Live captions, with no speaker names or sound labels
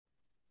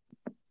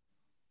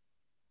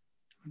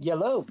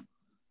Yellow.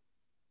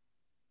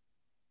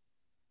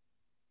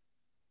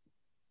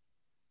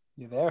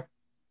 You there?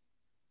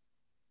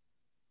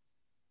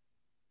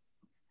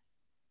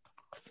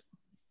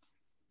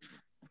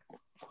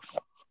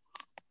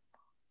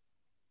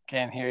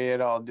 Can't hear you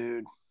at all,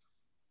 dude.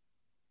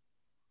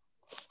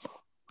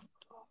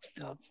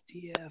 Dubs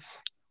TF.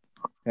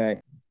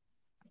 Hey,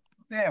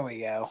 There we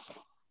go.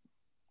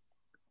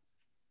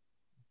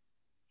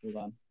 hold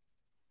on.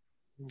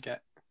 Okay.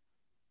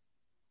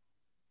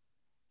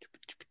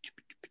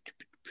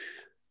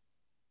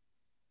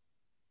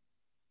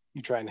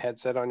 You trying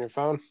headset on your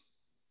phone?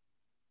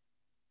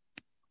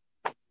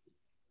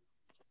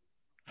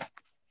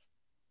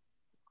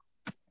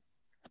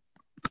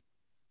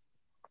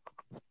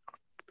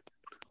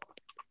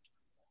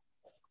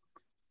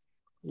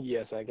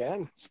 Yes, I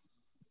can.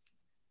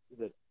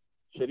 Is it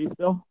shitty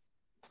still?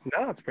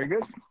 No, it's pretty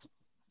good.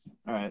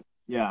 All right.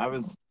 Yeah,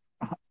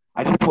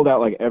 I just pulled out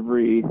like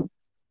every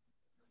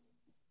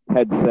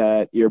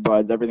headset,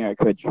 earbuds, everything I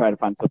could to try to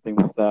find something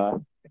with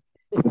the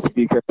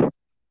speaker.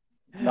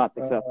 Not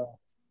successful.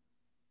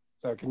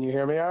 So can you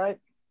hear me all right?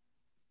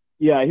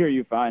 Yeah, I hear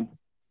you fine.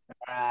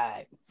 All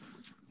right.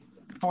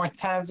 Fourth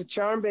time's a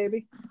charm,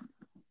 baby.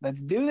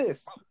 Let's do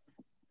this.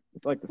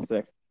 It's like the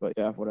sixth, but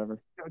yeah, whatever.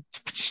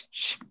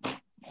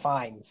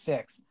 Fine,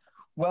 six.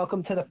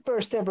 Welcome to the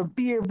first ever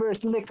Beer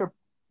vs. Liquor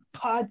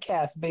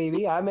podcast,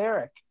 baby. I'm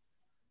Eric.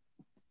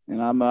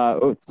 And I'm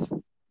Oates.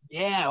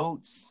 Yeah,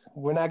 Oates.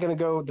 We're not going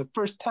to go. The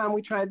first time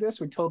we tried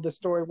this, we told the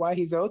story why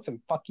he's Oates, and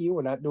fuck you,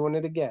 we're not doing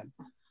it again.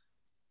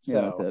 So,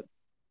 Yeah, that's it.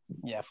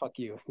 Yeah, fuck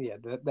you. Yeah,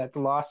 that's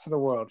lost to the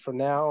world. From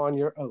now on,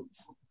 you're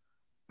Oates.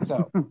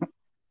 So,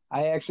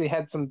 I actually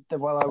had some,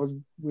 while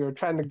we were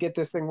trying to get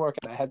this thing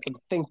working, I had some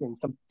thinking,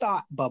 some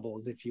thought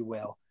bubbles, if you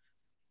will.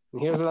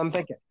 And here's what I'm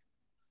thinking.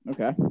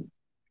 Okay.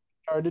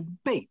 Start a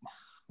debate.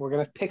 We're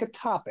going to pick a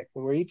topic,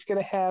 and we're each going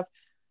to have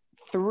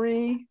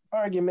 3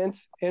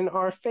 arguments in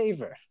our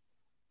favor.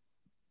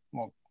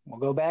 We'll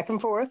go back and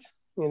forth,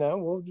 and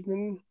then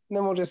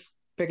we'll just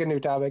pick a new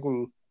topic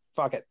and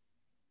fuck it.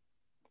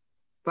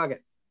 Fuck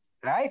it.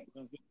 All right?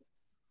 You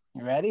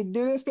ready to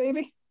do this,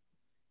 baby?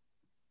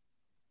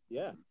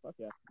 Yeah, fuck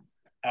yeah.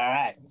 All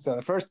right. So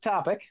the first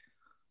topic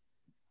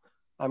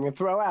I'm going to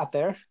throw out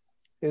there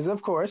is,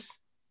 of course,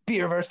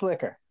 beer versus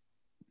liquor.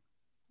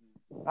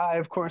 I,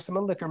 of course, am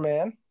a liquor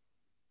man.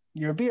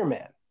 You're a beer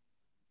man.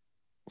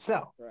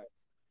 So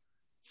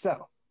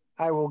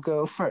I will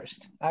go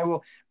first. I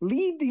will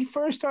lead the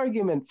first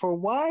argument for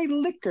why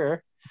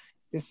liquor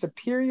is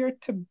superior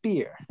to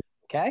beer.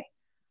 Okay?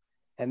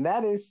 And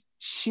that is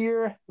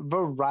sheer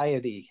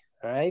variety.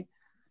 All right?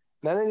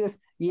 None of this,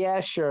 yeah,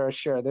 sure.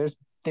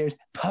 There's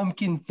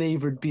pumpkin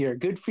flavored beer.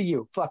 Good for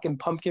you. Fucking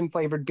pumpkin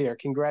flavored beer.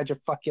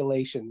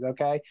 Congratulations.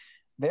 Okay?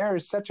 There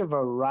is such a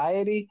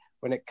variety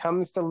when it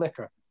comes to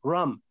liquor.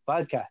 Rum,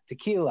 vodka,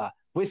 tequila,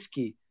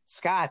 whiskey,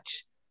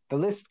 scotch. The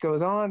list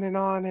goes on and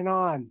on and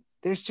on.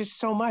 There's just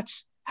so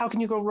much. How can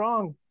you go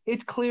wrong?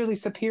 It's clearly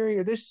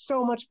superior. There's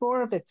so much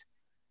more of it.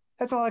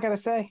 That's all I gotta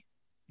say.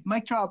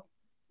 Mic drop.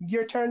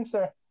 Your turn,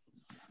 sir.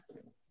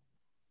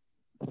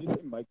 Did you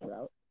say Mike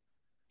Trout?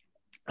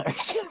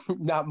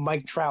 Not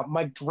Mike Trout,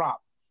 Mike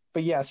Drop.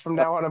 But yes, from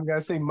now on, I'm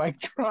gonna say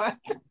Mike Trot.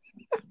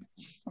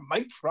 Just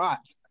Mike Trot.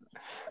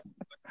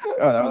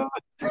 Oh,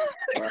 that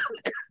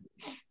was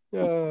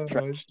Oh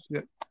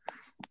shit.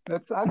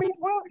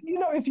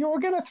 If you were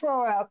gonna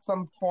throw out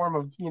some form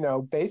of,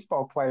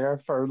 baseball player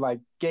for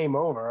like game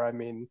over,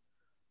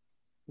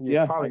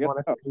 Yeah, probably I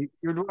guess so.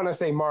 you'd want to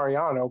say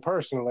Mariano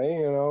personally,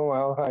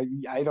 well,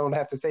 I don't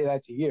have to say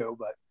that to you,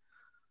 but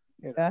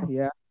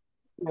Yeah.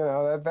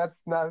 that's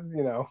not,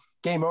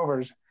 game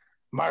overs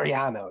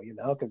Mariano,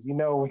 because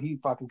he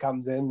fucking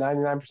comes in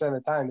 99% of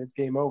the time, it's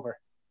game over.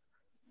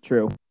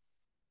 True.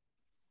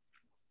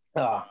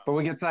 But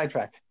we get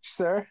sidetracked.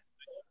 Sir,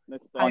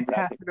 That's I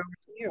pass it over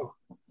to you.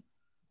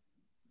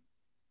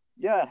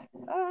 Yeah.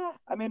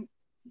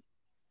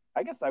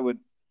 I guess I would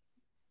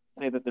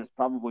say that there's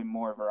probably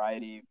more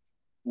variety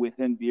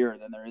within beer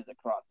than there is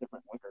across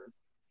different liquors.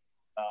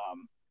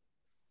 Um,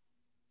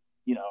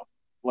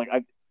 like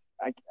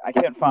I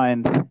can't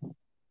find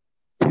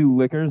 2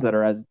 liquors that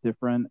are as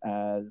different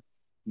as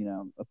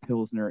a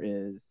pilsner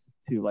is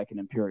to like an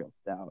imperial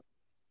stout.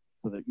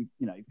 So that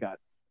you've got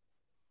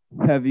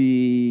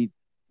heavy,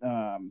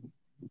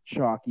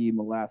 chalky,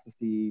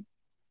 molassesy,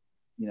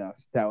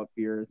 stout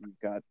beers, and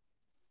you've got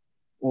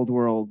old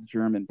world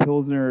German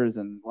pilsners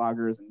and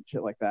lagers and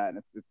shit like that, and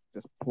it's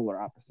just polar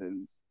opposite.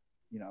 And,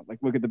 like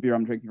look at the beer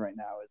I'm drinking right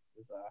now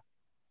is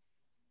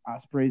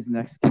Osprey's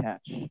Next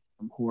Catch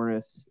from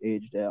Horace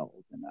Aged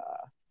Ales, and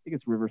I think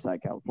it's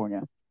Riverside,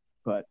 California.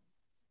 But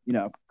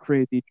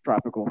crazy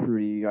tropical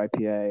fruity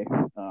IPA.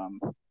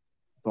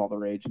 It's all the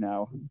rage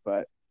now,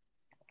 but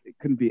it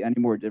couldn't be any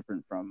more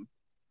different from,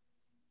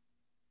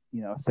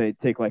 say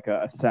take like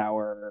a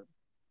sour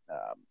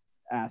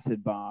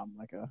acid bomb,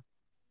 like I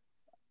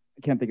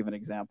can't think of an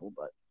example,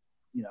 but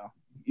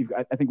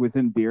I think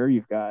within beer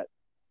you've got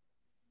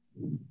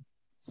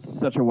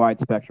such a wide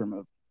spectrum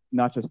of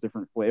not just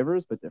different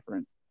flavors, but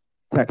different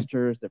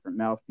textures, different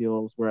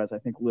mouthfeels. Whereas I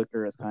think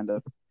liquor is kind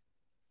of,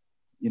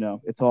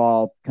 it's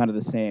all kind of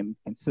the same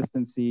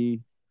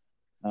consistency.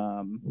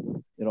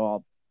 It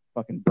all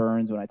fucking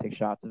burns when I take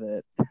shots of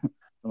it.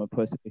 I'm a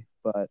pussy,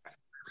 but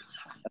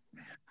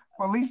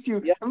well, at least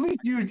yeah,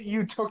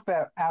 you took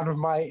that out of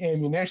my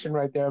ammunition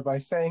right there by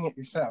saying it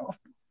yourself.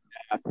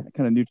 I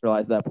kind of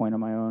neutralized that point on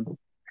my own.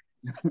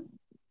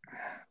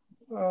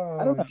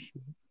 I don't know.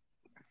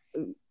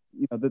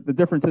 The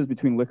differences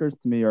between liquors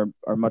to me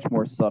are much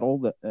more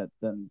subtle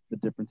than the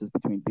differences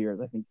between beers.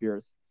 I think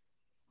beers,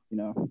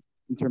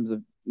 in terms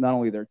of not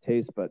only their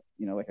taste, but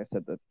like I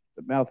said, the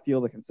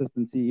mouthfeel, the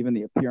consistency, even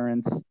the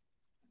appearance.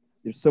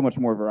 There's so much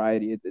more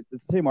variety. It's the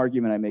same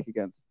argument I make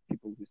against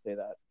people who say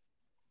that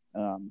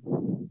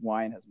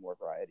wine has more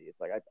variety. It's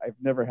like I've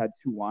never had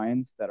two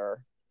wines that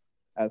are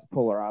as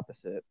polar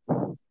opposite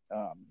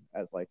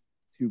as like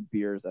two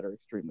beers that are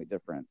extremely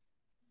different.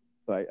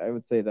 So I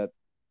would say that,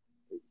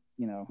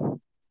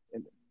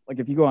 like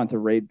if you go on to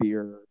Rate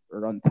Beer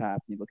or Untappd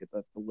and you look at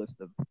the list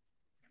of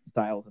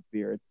styles of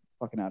beer, it's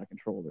fucking out of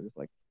control. There's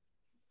like,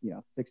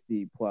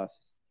 60 plus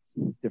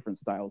different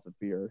styles of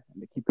beer,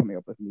 and they keep coming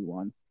up with new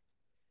ones.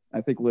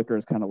 I think liquor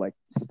is kind of like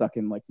stuck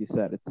in, like you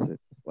said, it's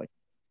like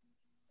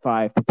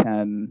 5 to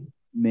 10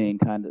 main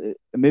kind of.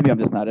 Maybe I'm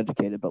just not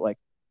educated, but like,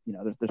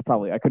 there's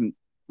probably, I couldn't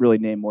really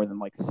name more than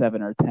like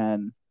 7 or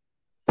 10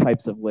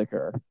 types of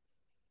liquor,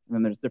 and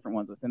then there's different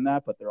ones within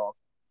that, but they're all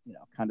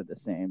kind of the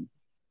same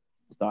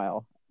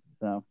style.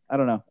 So I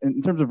don't know.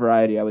 In terms of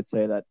variety, I would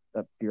say that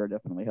beer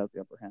definitely has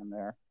the upper hand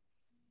there.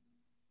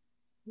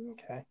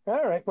 Okay.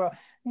 All right. Well,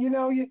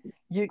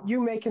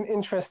 you make an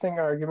interesting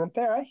argument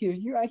there. I hear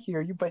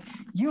you, but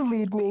you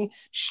lead me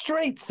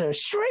straight, sir,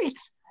 straight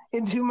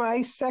into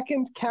my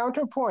second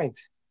counterpoint.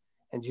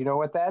 And you know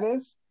what that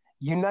is?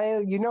 You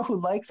know who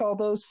likes all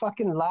those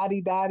fucking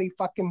lottie-dottie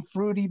fucking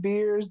fruity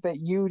beers that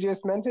you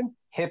just mentioned?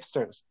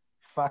 Hipsters.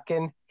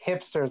 Fucking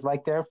hipsters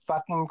like their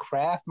fucking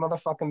craft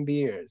motherfucking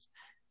beers.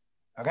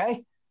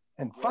 Okay?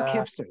 And fuck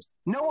hipsters.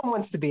 No one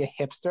wants to be a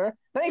hipster.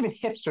 Not even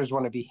hipsters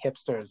want to be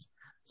hipsters.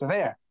 So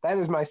there, that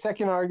is my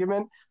second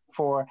argument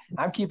for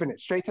I'm keeping it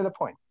straight to the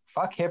point.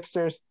 Fuck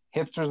hipsters.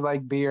 Hipsters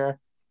like beer.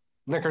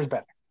 Liquor's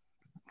better.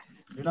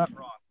 You're not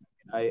wrong.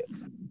 It's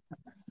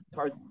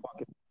hard to walk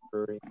in a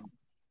brewery,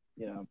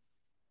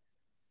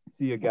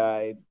 see a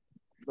guy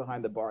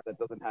behind the bar that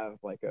doesn't have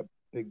like a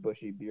big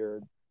bushy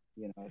beard,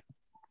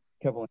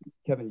 Kevin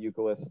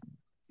Youkilis,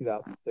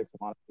 2006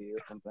 Wannabe or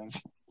something.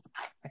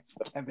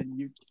 Kevin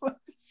Youkilis.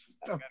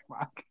 The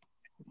fuck.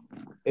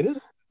 It is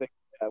a thing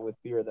with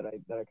beer that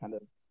I kind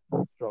of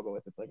struggle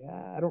with. It's like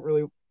I don't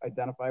really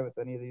identify with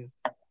any of these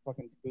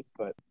fucking dudes,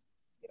 but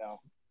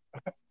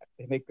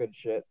they make good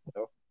shit,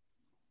 so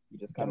you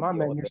just kind Come on,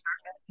 man. You're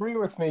starting to agree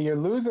with me. You're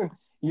losing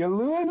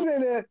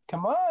it.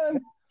 Come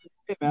on.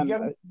 Hey, man, you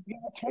gotta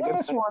turn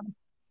this one.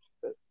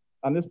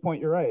 On this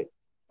point, you're right.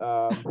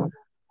 I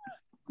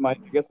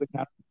guess the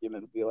counter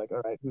argument would be like,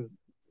 all right,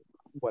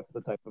 what's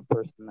the type of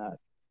person that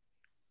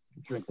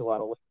drinks a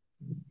lot of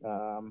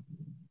liquor?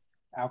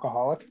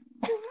 Alcoholic.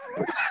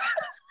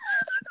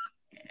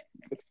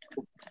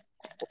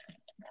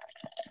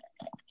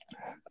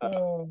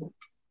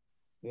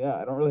 Yeah,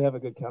 I don't really have a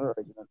good counter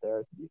argument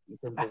there in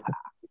terms of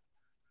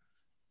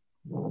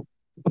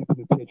people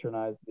who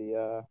patronize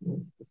the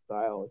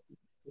style.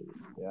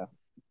 Yeah,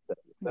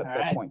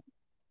 that point,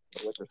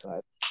 the liquor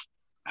side.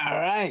 All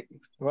right.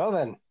 Well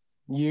then,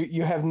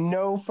 you have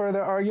no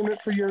further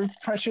argument for your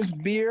precious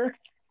beer.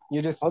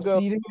 You're just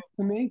ceding it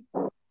to me.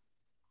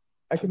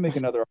 I can make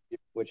another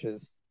argument, which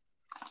is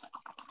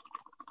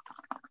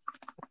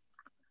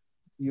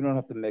you don't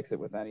have to mix it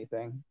with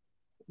anything.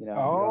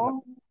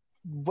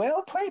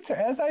 Well played, sir.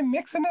 As I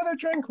mix another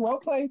drink, well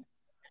played.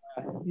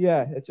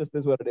 Yeah, it just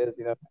is what it is.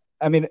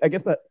 I mean, I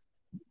guess that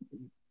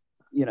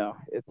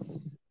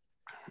it's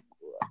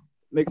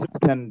mixers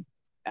can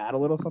add a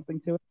little something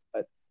to it,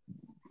 but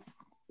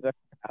it's an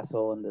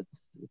hassle, and it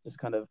just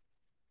kind of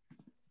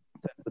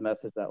sends the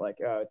message that like,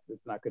 oh,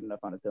 it's not good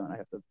enough on its own. I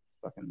have to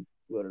fucking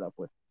load it up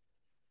with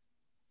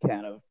a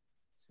can of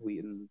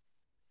sweetened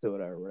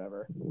soda or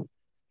whatever.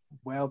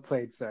 Well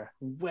played, sir.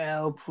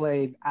 Well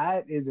played.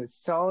 That is a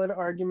solid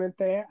argument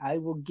there. I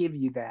will give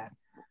you that.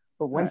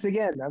 But once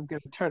again, I'm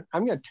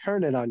gonna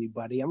turn it on you,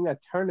 buddy. I'm gonna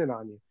turn it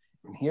on you.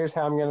 And here's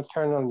how I'm gonna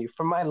turn it on you.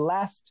 For my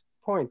last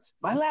point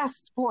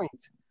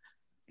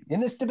in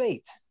this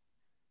debate.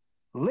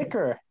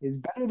 Liquor is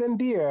better than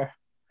beer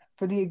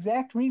for the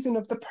exact reason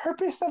of the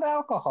purpose of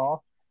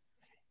alcohol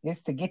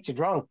is to get you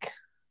drunk.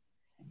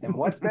 And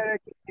what's better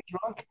to get you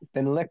drunk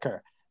than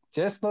liquor?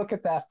 Just look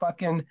at that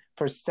fucking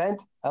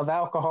percent of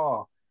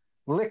alcohol.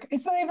 Liquor,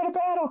 it's not even a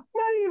battle.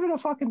 Not even a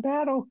fucking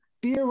battle.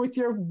 Beer with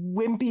your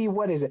wimpy,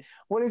 what is it?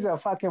 What is a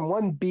fucking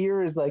one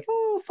beer is like,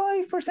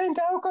 5%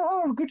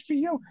 alcohol. Good for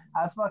you.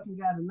 I fucking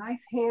got a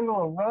nice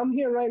handle of rum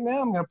here right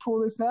now. I'm going to pull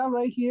this out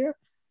right here.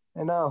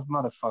 And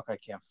motherfucker, I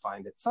can't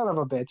find it. Son of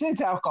a bitch.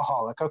 It's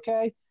alcoholic,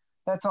 okay?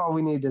 That's all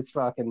we need to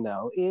fucking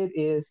know. It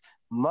is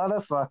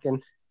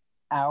motherfucking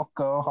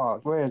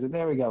alcoholic. Where is it?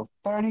 There we go.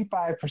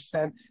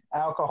 35%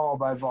 alcohol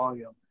by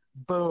volume.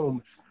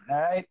 Boom. All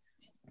right.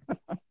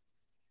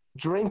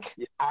 Drink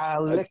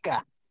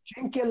liquor.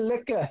 Drink your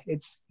liquor.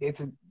 It's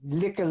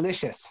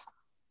liquorlicious.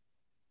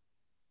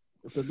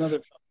 It's another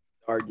to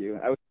argue.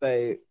 I would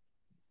say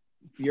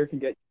beer can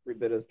get you every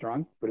bit as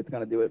drunk, but it's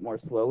going to do it more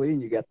slowly,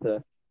 and you get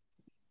to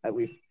at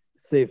least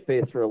save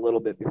face for a little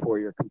bit before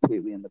you're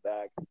completely in the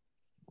bag.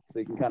 So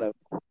you can kind of,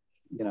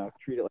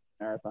 treat it like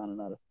a marathon and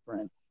not a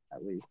sprint,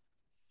 at least.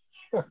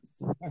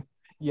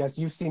 Yes,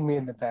 you've seen me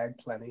in the bag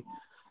plenty.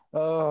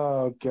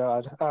 Oh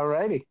God. All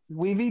righty.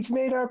 We've each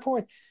made our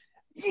point.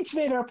 Each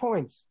made our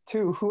points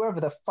to whoever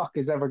the fuck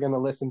is ever going to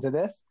listen to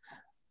this.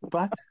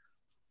 But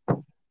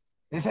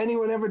if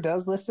anyone ever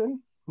does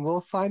listen,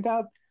 we'll find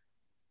out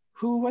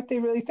what they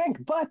really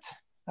think. But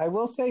I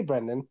will say,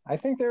 Brendan, I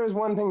think there is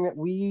one thing that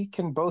we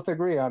can both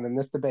agree on in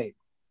this debate.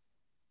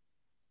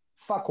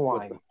 Fuck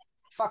wine.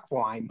 Fuck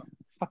wine.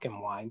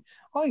 Fucking wine.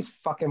 All these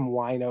fucking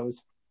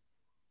winos.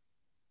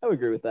 I would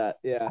agree with that.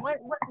 Yeah.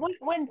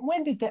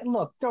 When did that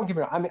look? Don't get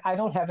me wrong. I mean, I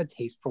don't have a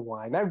taste for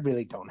wine. I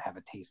really don't have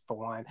a taste for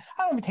wine.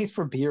 I don't have a taste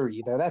for beer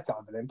either. That's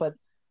evident. But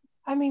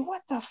I mean,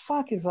 what the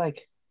fuck is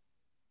like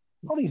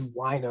all these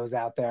winos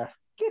out there?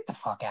 Get the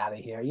fuck out of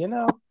here, you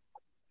know?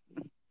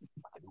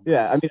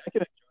 Yeah, I mean, I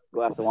could enjoy a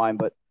glass of wine,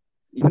 but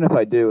even if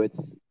I do,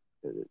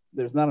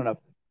 there's not enough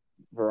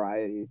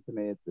variety to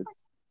me.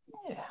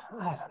 Yeah,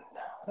 I don't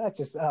know. That's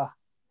just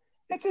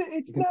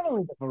it's not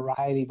only the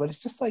variety, but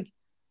it's just like,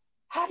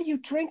 how do you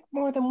drink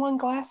more than one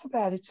glass of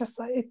that? It's just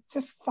like, it's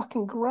just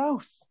fucking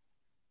gross.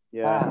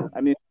 Yeah,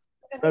 I mean,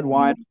 red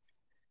wine.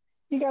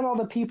 You got all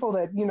the people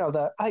that,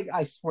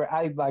 I swear,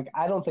 I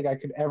don't think I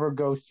could ever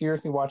go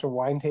seriously watch a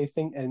wine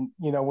tasting. And,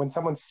 when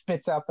someone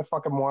spits out the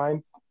fucking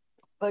wine,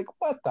 like,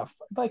 what the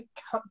fuck? Like,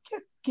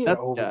 get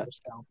over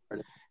yourself.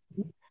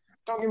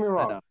 Don't get me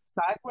wrong.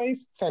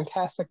 Sideways,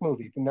 fantastic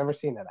movie. If you've never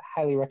seen it, I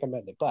highly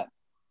recommend it. But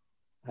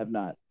have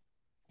not.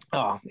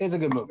 Oh, it's a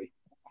good movie.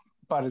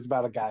 But it's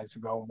about a guys who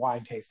go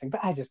wine tasting.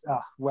 But I just,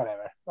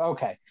 whatever.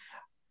 Okay.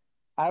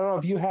 I don't know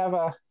if you have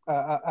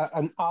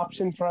an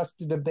option for us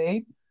to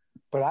debate,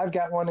 but I've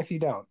got one if you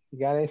don't. You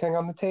got anything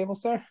on the table,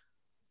 sir?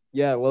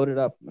 Yeah, load it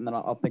up, and then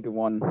I'll think of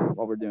one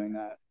while we're doing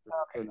that.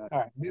 Okay. All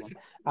right.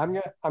 I'm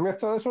gonna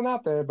throw this one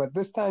out there, but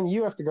this time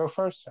you have to go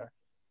first, sir.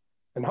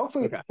 And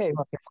hopefully, hey,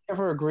 look, if we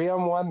ever agree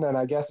on one, then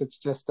I guess it's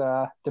just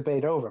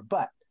debate over.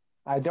 But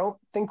I don't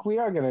think we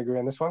are going to agree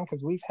on this one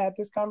because we've had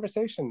this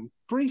conversation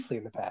briefly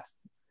in the past.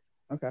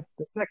 Okay.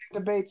 The second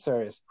debate,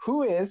 sir, is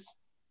who is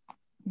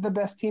the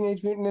best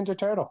Teenage Mutant Ninja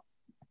Turtle?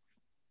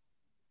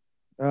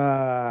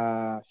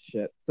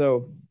 Shit.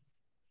 So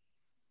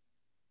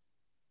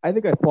I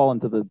think I fall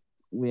into the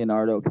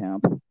Leonardo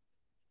camp.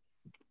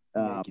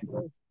 I'm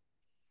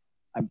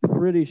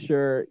pretty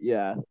sure,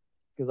 yeah,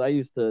 because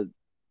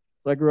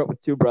I grew up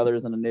with two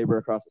brothers and a neighbor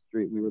across the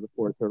street. We were the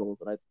four turtles,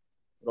 and I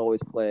would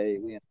always play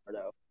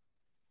Leonardo.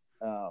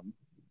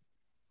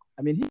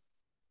 I mean,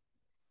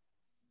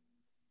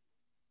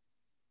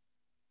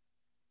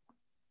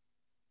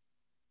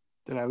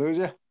 Did I lose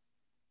you?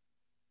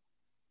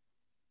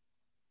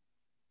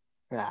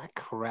 Ah,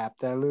 crap.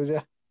 Did I lose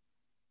you?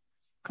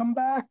 Come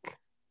back.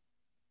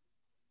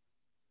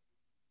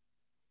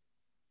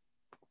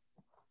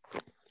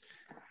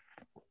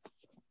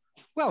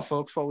 Well,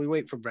 folks, while we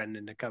wait for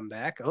Brendan to come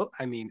back,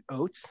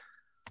 Oates.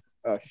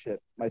 Oh,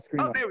 shit. My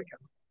screen. Oh, there we go.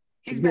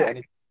 He's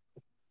back.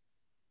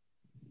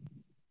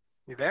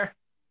 You there?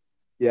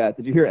 Yeah.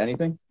 Did you hear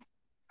anything?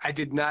 I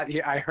did not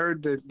hear. I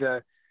heard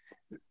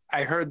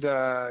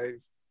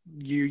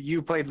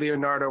you played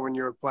Leonardo when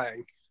you were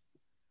playing.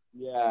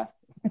 Yeah.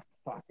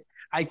 Fuck.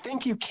 I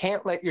think you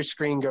can't let your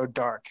screen go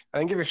dark. I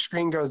think if your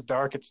screen goes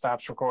dark, it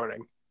stops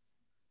recording.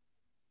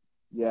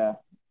 Yeah.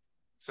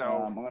 So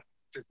I'm gonna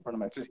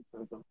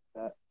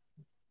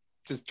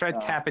just try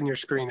tapping your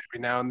screen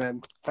every now and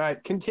then. All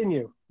right,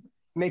 continue.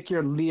 Make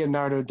your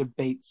Leonardo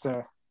debate,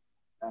 sir.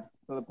 Yeah.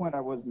 So the point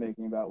I was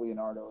making about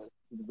Leonardo is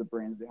he was the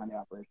brains behind the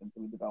operation.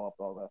 So we developed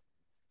all the,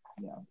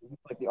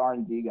 like the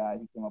R&D guy.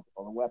 He came up with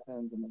all the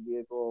weapons and the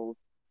vehicles.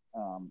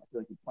 I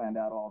feel like he planned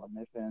out all the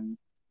missions.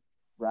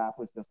 Raph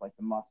was just like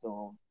the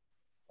muscle.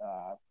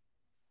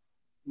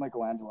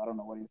 Michelangelo, I don't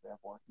know what he's there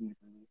for, comedic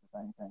relief, if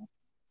anything.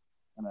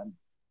 And then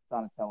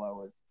Donatello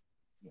was,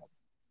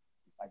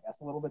 I guess,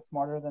 a little bit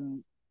smarter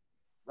than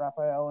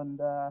Raphael and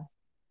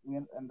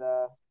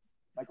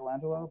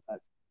Michelangelo,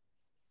 but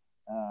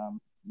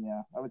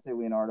I would say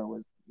Leonardo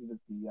was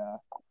the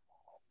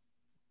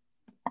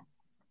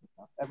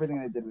everything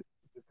they did was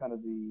just kind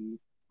of the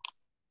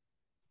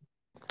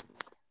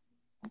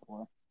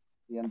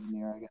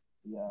engineer, I guess,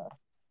 the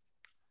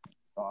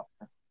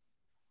author.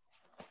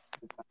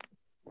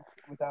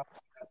 Without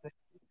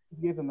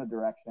he gave them the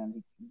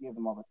direction, he gave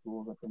them all the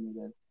tools that they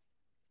needed.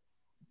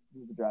 He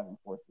was the driving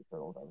force for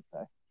Turtles, I would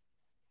say.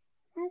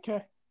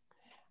 Okay.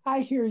 I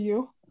hear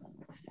you.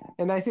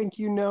 And I think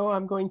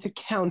I'm going to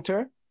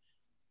counter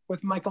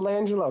with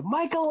Michelangelo.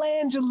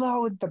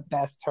 Michelangelo is the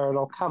best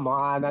turtle. Come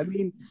on. I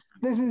mean,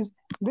 this is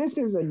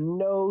a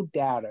no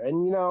doubter.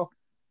 And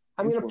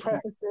I'm going to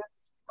preface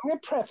this.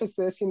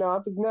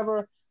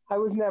 I I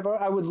was never.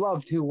 I would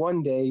love to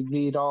one day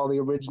read all the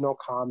original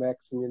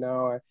comics, and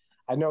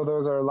I know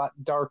those are a lot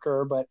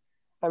darker, but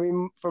I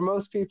mean, for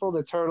most people,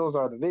 the Turtles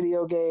are the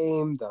video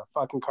game, the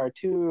fucking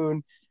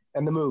cartoon,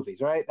 and the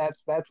movies, right?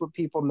 That's what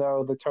people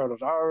know. The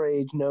Turtles, our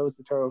age, knows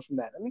the Turtles from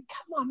that. I mean,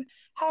 come on,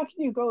 how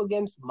can you go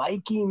against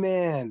Mikey,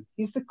 man?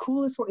 He's the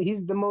coolest one.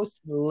 He's the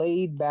most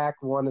laid back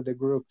one of the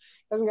group.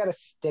 He doesn't got to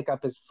stick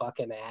up his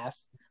fucking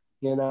ass,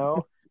 you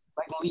know?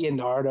 Like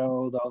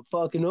Leonardo, the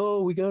fucking,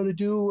 oh, we got to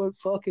do what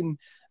fucking,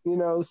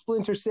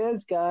 Splinter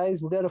says,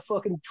 guys. We got to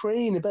fucking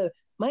train. But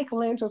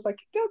Michelangelo's like,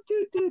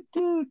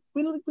 dude,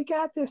 we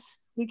got this.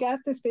 We got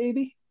this,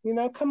 baby.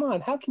 Come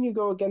on. How can you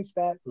go against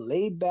that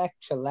laid back,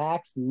 chillax,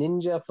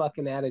 ninja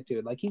fucking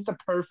attitude? Like, he's the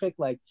perfect,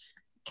 like,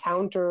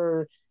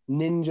 counter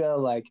ninja.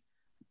 Like,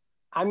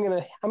 I'm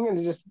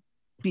gonna just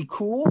be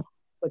cool,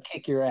 but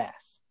kick your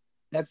ass.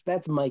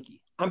 That's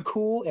Mikey. I'm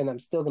cool, and I'm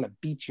still gonna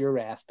beat your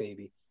ass,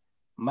 baby.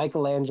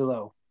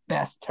 Michelangelo,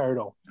 best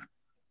turtle.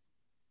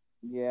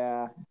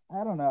 Yeah,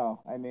 I don't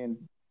know. I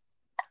mean,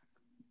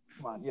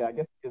 come on. Yeah, I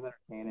guess he's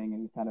entertaining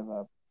and he's kind of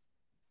a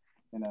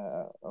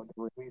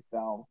release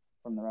valve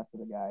from the rest of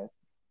the guys.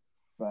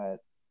 But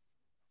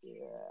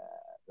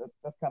yeah,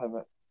 that's kind of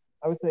a.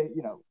 I would say,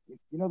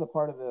 the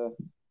part of the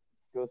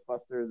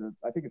Ghostbusters, or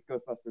I think it's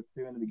Ghostbusters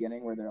 2 in the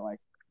beginning, where they're like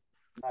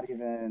not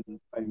even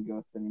fighting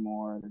ghosts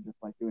anymore. They're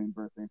just like doing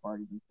birthday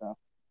parties and stuff.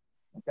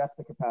 Like that's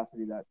the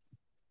capacity that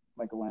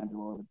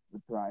Michelangelo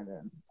would thrive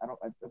in.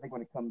 I think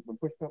when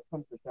push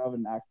comes to shove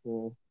and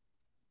actual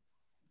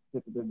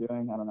shit that they're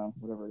doing, I don't know,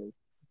 whatever it is,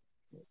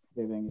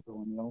 saving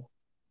April O'Neil.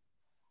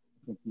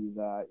 I think he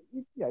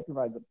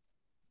provides a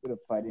bit of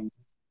fighting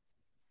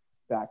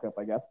backup,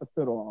 I guess, but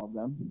so do all of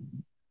them.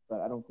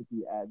 But I don't think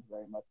he adds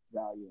very much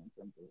value in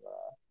terms of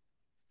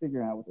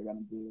figuring out what they're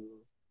gonna do,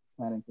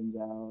 planning things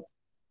out.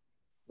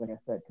 Like I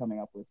said, coming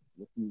up with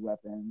new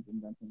weapons,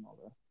 inventing all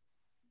the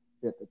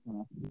shit that's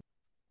gonna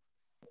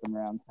put them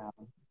around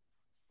town.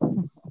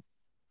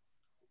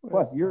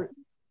 Plus, you're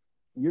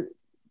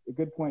a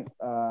good point.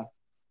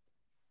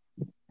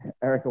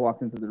 Erica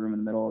walked into the room in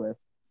the middle of this.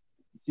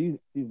 She's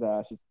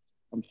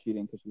I'm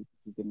cheating because she's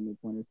giving me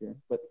pointers here.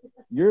 But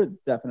you're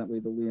definitely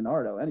the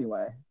Leonardo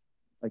anyway.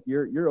 Like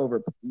you're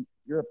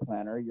a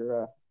planner.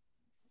 You're a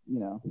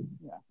you're a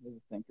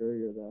thinker.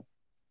 You're the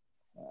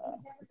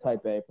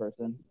type A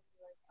person.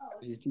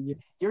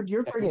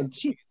 You're bringing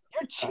cheat.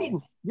 You're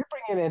cheating. You're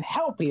bringing in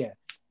help here.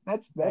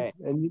 That's hey.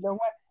 And you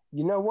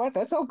know what?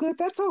 That's all good.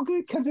 That's all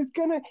good because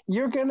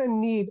you're gonna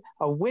need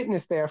a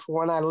witness there for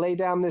when I lay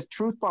down this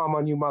truth bomb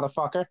on you,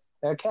 motherfucker.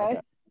 Okay?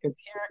 Because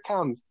here it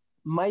comes.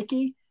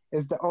 Mikey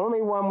is the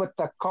only one with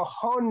the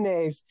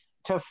cojones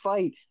to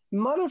fight.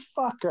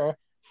 Motherfucker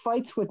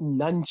fights with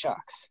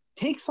nunchucks.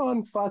 Takes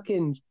on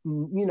fucking,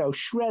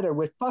 Shredder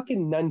with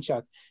fucking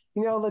nunchucks.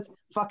 Let's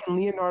fucking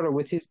Leonardo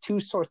with his 2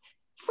 swords.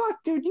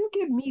 Fuck, dude, you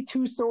give me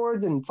 2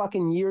 swords and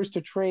fucking years to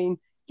train.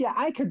 Yeah,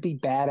 I could be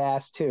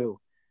badass too.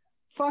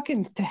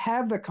 Fucking to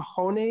have the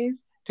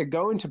cojones to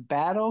go into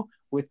battle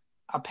with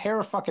a pair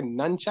of fucking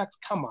nunchucks.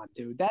 Come on,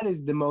 dude. That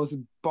is the most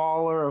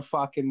baller of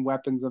fucking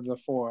weapons of the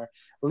 4.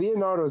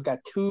 Leonardo's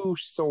got 2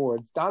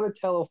 swords.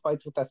 Donatello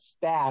fights with a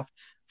staff,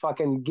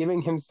 fucking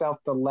giving himself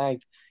the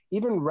length.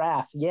 Even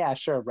Raph, yeah,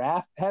 sure.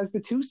 Raph has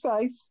the 2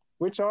 scythes,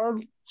 which are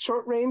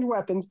short-range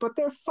weapons, but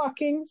they're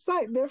fucking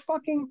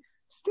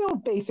still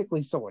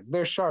basically swords.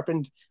 They're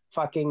sharpened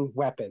fucking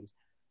weapons.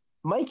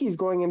 Mikey's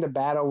going into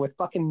battle with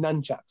fucking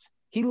nunchucks.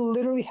 He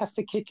literally has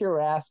to kick your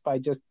ass by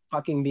just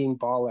fucking being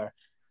baller.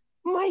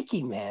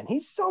 Mikey, man,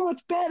 he's so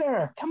much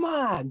better. Come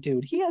on,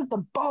 dude. He has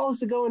the balls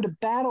to go into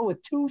battle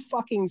with 2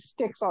 fucking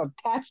sticks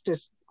attached to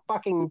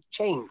fucking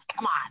chains.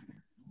 Come on.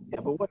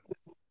 Yeah, but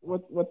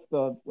what's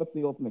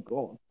the ultimate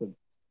goal? It's to,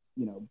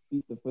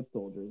 beat the foot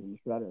soldiers and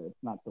Shredder.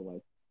 It's not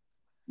to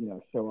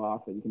show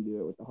off that you can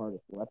do it with the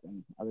hardest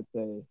weapon. I would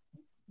say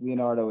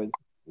Leonardo is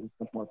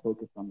much more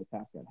focused on the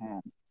task at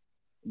hand.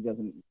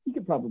 He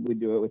could probably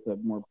do it with a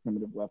more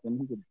primitive weapon.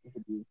 He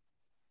could use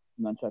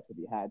nunchucks if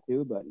he had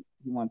to, but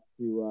he wants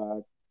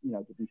to,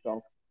 give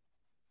himself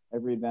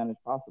every advantage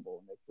possible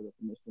and make sure that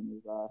the mission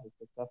is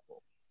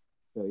successful.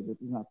 So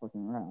he's not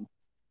fucking around.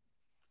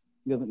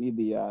 He doesn't need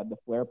the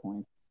flare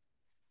points.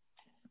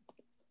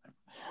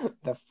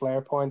 The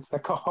flare points, the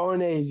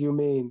cojones, you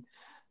mean.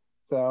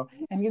 So,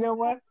 and you know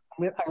what?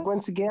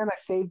 Once again, I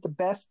saved the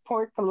best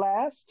point for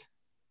last.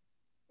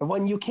 The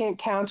one you can't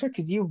counter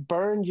because you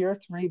burned your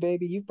 3,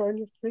 baby. You burned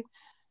your 3.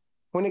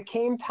 When it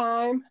came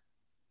time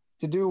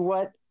to do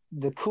what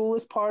the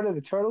coolest part of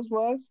the Turtles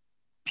was,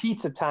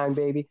 pizza time,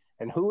 baby.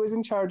 And who was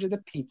in charge of the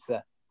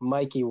pizza?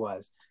 Mikey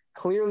was.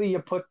 Clearly, you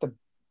put the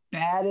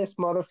baddest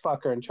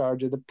motherfucker in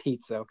charge of the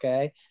pizza,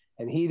 okay?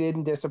 And he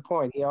didn't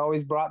disappoint. He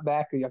always brought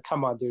back,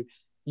 come on, dude.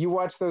 You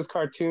watch those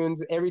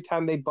cartoons, every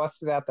time they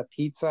busted out the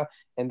pizza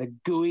and the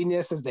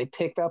gooiness as they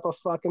picked up a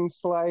fucking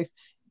slice,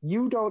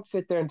 you don't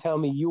sit there and tell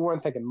me you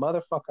weren't thinking,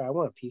 motherfucker, I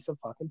want a piece of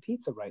fucking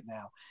pizza right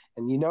now.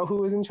 And you know who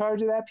was in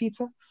charge of that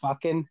pizza?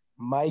 Fucking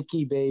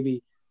Mikey,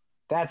 baby.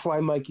 That's why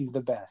Mikey's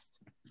the best.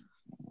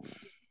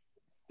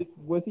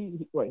 Was he?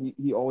 What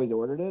he always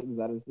ordered it? Is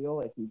that his deal?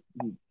 Like he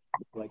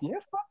like Yeah,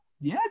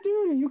 yeah,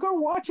 dude. You go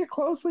watch it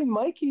closely.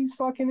 Mikey's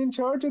fucking in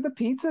charge of the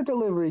pizza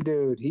delivery,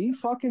 dude.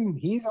 He's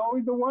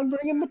always the one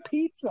bringing the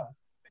pizza.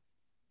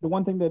 the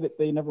one thing that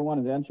they never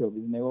want is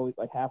anchovies, and they always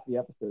like half the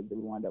episodes they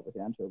would wind up with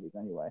anchovies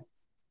anyway. So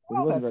he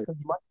Well, wasn't that's very.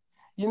 because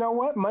you know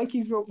what?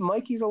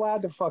 Mikey's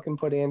allowed to fucking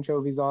put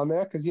anchovies on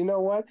there because you know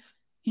what?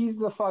 He's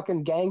the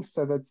fucking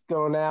gangster that's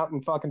going out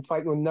and fucking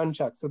fighting with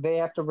nunchucks. So they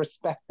have to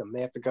respect him.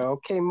 They have to go,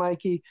 okay,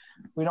 Mikey,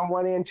 we don't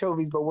want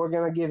anchovies, but we're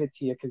gonna give it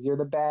to you because you're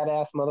the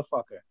badass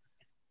motherfucker.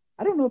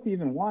 I don't know if he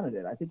even wanted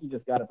it. I think he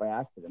just got it by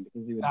accident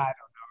because he would. I don't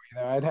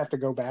know either. I'd have to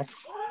go back.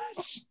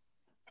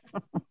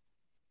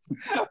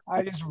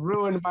 I just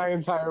ruined my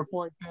entire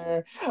point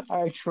there.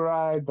 I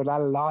tried, but I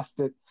lost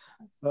it.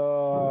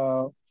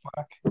 Oh,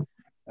 fuck.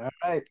 All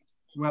right.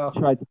 Well,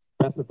 Tried to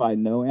specify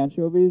no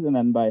anchovies, and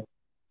then by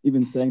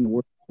even saying the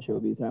word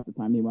anchovies, half the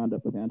time he wound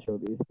up with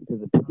anchovies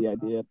because of the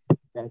idea the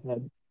guys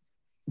had.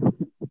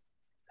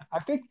 I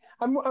think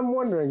I'm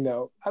wondering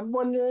though. I'm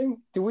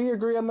wondering, do we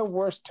agree on the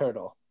worst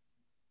turtle?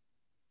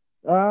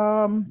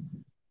 Um.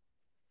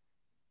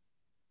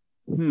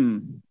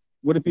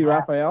 Would it be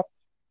Raphael?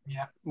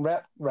 Yeah.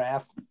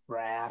 Raph.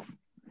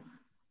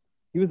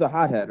 He was a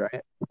hothead,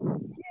 right?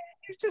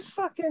 You're just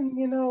fucking,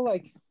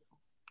 like,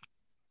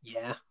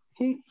 yeah.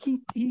 He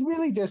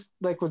really just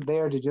like was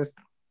there to just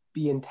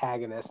be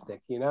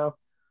antagonistic, Yeah.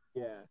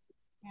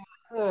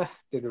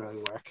 Didn't really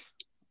work.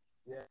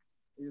 Yeah.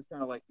 He was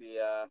kind of like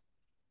the.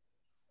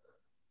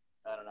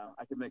 I don't know.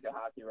 I could make a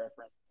hockey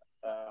reference.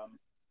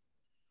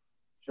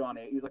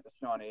 He's like the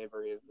Sean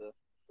Avery of the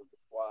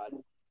squad.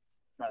 I'm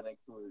trying to think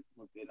who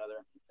would be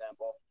another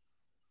example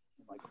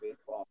in like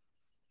baseball.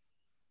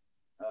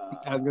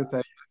 I was gonna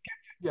say,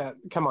 yeah,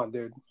 come on,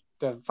 dude.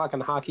 The fucking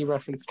hockey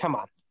reference, come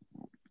on.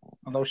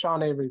 Although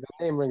Sean Avery, the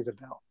name rings a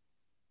bell.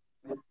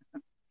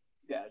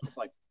 Yeah, it's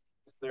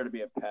there to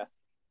be a pest.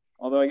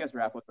 Although I guess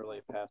Raph was really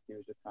a pest. He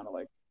was just kind of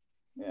like,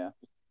 yeah,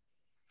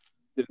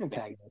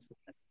 Antagonist.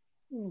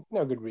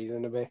 No good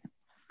reason to be.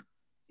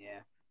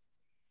 Yeah.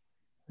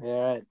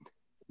 All right.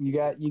 You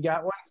got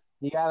one?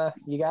 You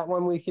got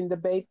one we can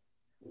debate?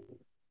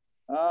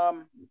 I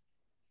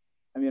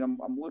mean,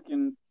 I'm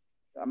looking.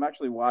 I'm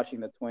actually watching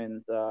the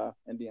Twins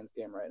Indians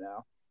game right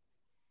now.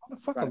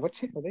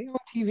 Motherfucker, are they on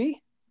TV?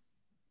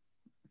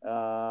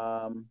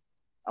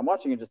 I'm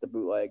watching it just a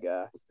bootleg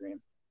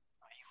stream.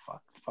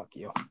 Fuck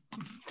you.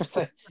 Just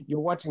like you're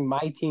watching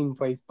my team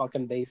play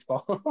fucking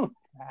baseball. What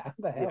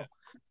the hell? Yeah.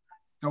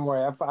 Don't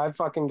worry, I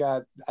fucking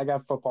got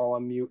football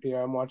on mute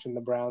here. I'm watching the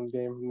Browns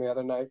game from the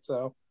other night,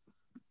 so.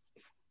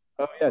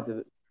 Oh yeah,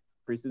 the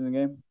preseason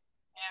game?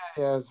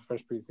 Yeah, it was the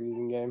first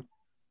preseason game.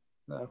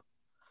 So.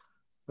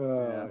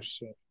 Oh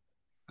shit.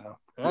 Oh.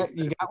 All right,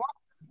 you got one?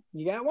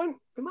 You got one?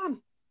 Come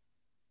on.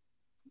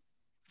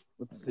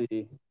 Let's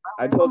see.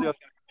 I told you I was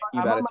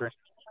thinking about it.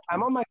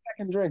 I'm on my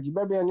second drink. You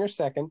better be on your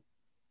second.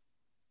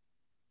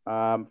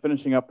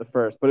 Finishing up the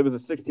first, but it was a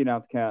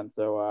 16-ounce can,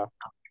 so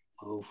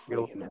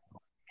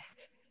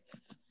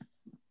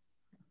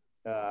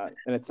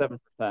and it's 7%,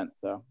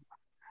 so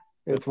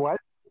it's what?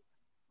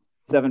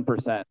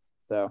 7%.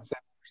 So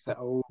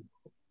 7%.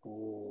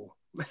 Oh.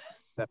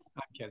 I'm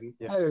kidding.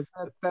 Yeah.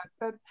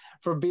 That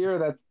for beer,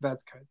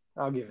 that's good.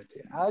 I'll give it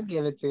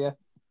to you.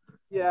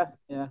 Yeah.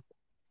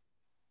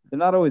 They're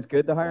not always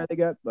good the higher they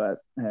get, but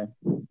hey,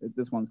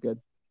 this one's good.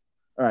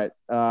 All right.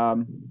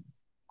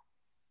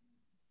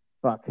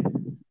 Fuck.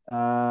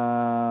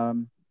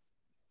 Can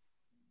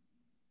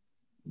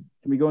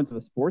we go into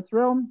the sports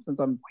realm since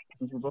we're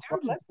both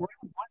watching?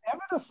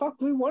 Whatever the fuck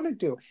we want to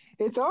do.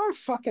 It's our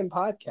fucking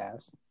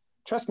podcast.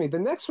 Trust me, the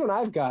next one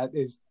I've got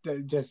is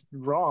just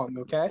wrong,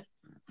 okay?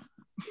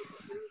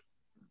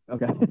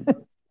 Okay. Take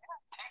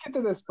it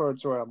to the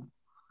sports realm.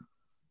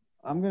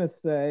 I'm going to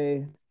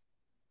say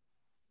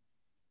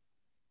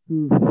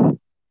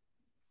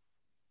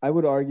I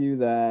would argue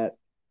that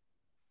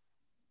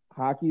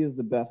hockey is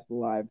the best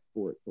live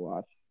sport to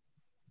watch.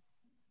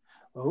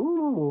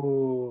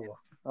 Ooh.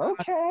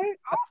 Okay.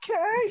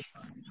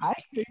 I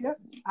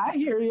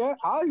hear you.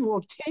 I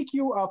will take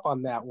you up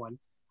on that one.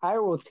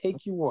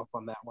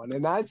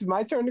 And it's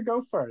my turn to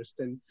go first.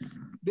 And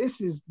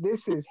this is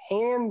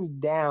hands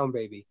down,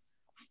 baby.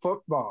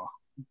 Football.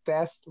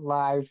 Best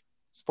live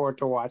sport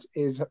to watch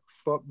is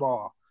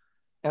football.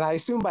 And I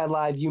assume by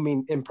live you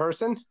mean in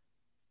person?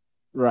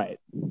 Right.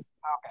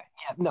 Okay.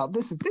 Yeah, no,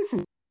 this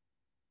is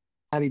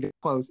not even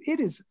close. It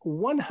is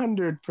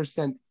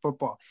 100%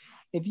 football.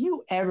 If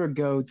you ever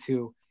go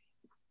to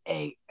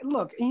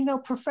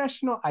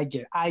professional, I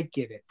get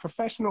it.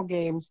 Professional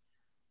games,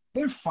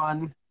 they're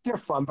fun,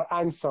 but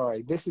I'm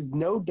sorry. This is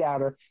no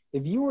doubter.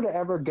 If you were to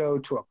ever go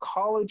to a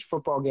college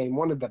football game,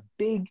 one of the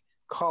big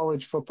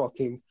college football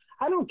teams,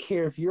 I don't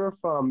care if you're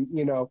from,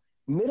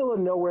 middle of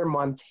nowhere,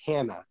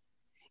 Montana.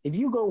 If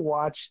you go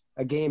watch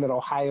a game at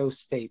Ohio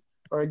State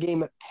or a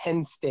game at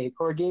Penn State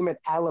or a game at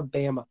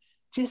Alabama,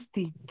 just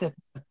the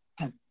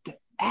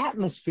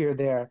atmosphere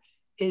there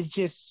is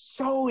just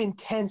so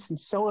intense and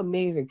so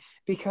amazing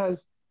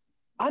because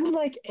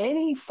unlike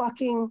any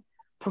fucking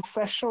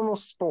professional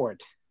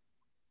sport,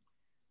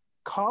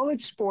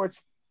 college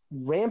sports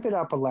ramp it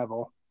up a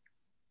level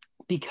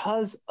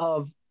because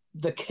of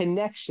the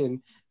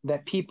connection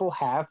that people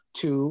have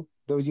to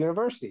those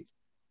universities.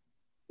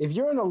 If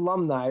you're an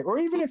alumni, or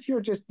even if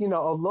you're just, a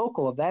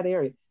local of that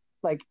area,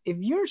 like if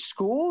your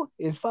school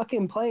is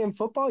fucking playing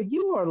football,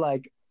 you are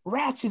like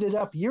ratcheted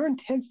up your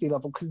intensity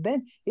level because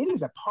then it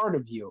is a part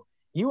of you.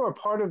 You are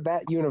part of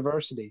that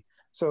university.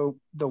 So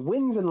the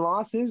wins and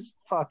losses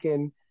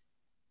fucking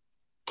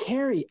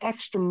carry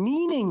extra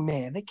meaning,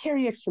 man. They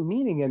carry extra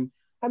meaning. And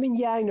I mean,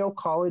 yeah, I know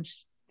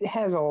college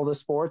has all the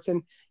sports,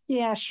 and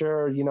yeah,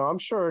 sure, I'm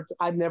sure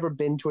I've never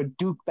been to a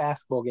Duke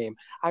basketball game.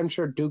 I'm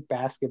sure Duke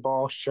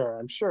basketball, sure,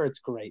 I'm sure it's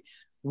great.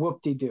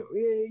 Whoop-de-doo.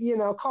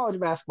 College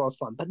basketball is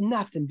fun, but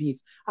nothing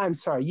beats. I'm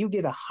sorry, you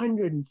get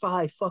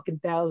 105 fucking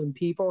thousand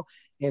people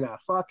in a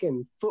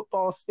fucking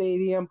football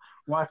stadium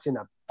watching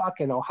a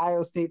fucking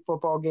Ohio State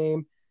football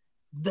game.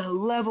 The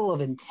level of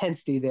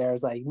intensity there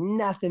is like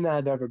nothing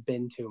I've ever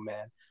been to,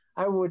 man.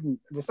 I wouldn't.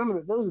 Those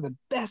are the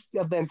best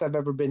events I've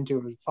ever been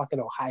to.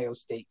 Fucking Ohio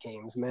State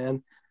games,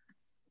 man.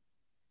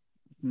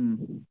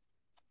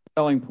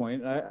 Selling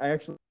point. I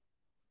actually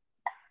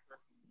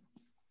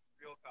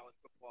real college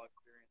football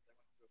experience. I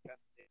went to a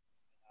Penn State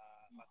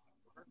last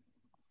October.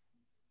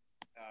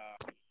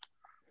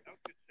 That was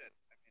good shit.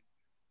 I mean,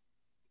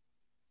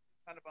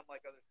 it's kind of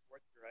unlike other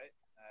sports, right?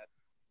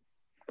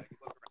 That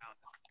you look around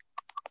and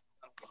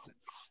some people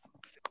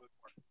it moves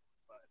more,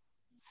 but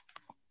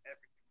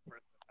every single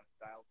person is kind of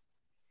styled,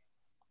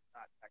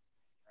 not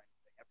texting or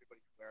anything.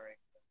 Everybody's wearing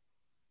the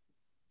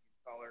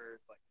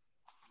colors, like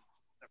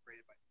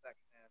separated by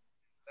section.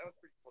 That was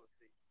pretty cool to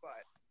see.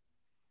 But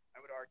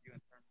I would argue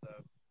in terms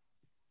of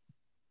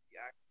the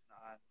action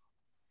on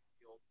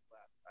field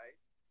last night,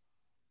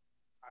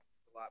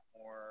 hockey's a lot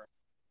more.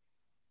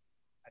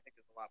 I think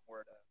there's a lot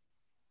more to.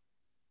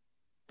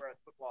 Whereas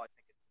football, I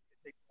think it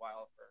takes a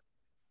while for a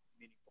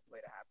meaningful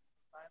play to happen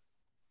sometimes.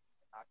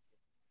 In hockey,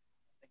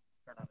 I think you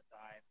turn on a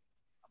dime.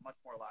 I'm much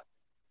more locked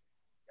into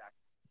the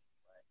action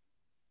play.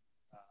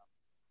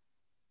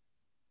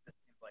 It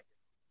seems like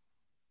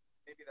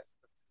maybe that's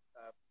the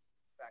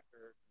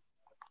factor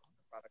the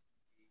product to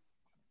be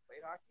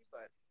played hockey,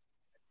 but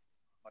I think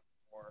it's much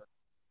more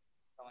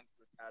telling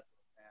to a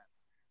casual fan.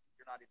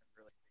 You're not even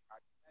really a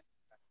hockey fan. You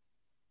kind of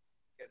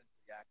get into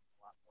the action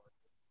a lot more with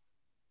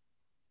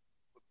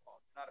football.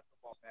 If you're not a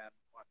football fan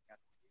watching on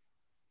TV,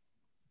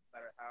 no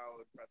matter how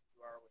impressed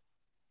you are with the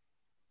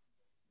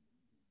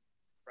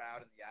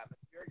crowd and the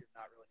atmosphere, you're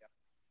not really going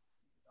to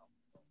yourself.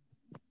 So,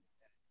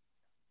 and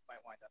you might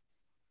wind up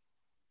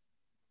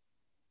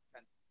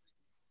not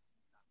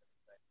going to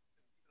say.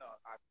 Even though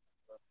hockey is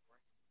scoring,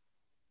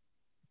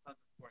 tons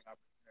of scoring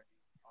opportunities,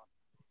 awesome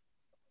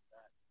stuff like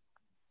that.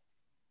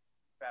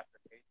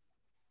 Faster pace,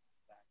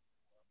 the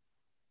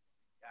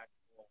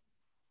actual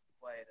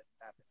play that's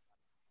happening.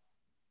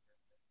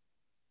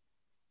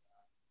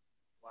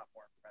 A lot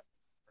more impressive.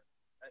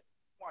 I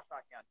watch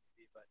hockey on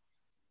TV, but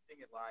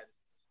seeing it live is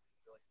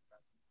really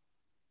impressive.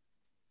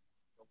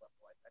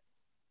 I think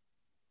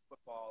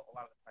football, a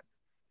lot of the time,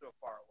 is so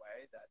far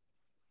away that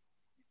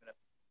even if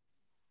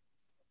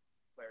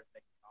players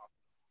make an off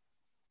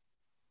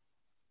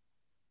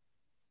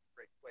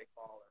great play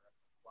call or a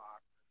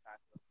block or pass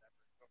or whatever,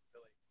 you don't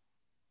really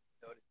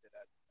notice it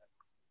as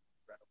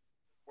incredible.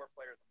 There's more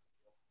players on the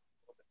field,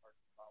 a little bit hard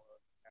to follow,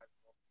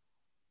 casual,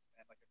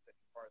 and like I said,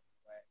 farther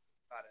away,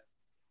 it's not as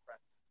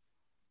impressive.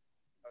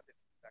 I would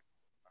expect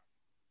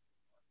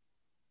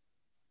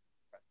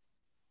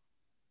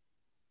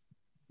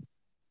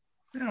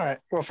All right.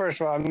 Well, first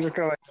of all, I'm just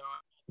gonna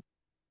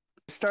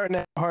starting to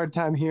have a hard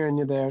time hearing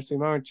you there, so you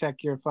might want to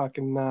check your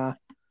fucking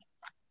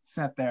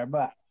set there.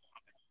 But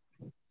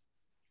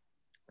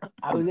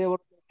I was able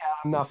to make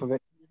out enough of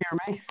it. You hear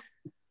me?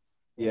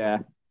 Yeah.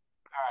 All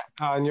right.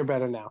 Oh, and you're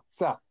better now.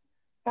 So, all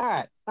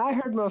right. I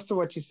heard most of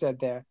what you said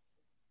there.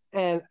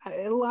 And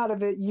a lot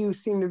of it, you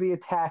seem to be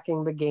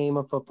attacking the game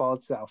of football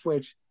itself,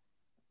 which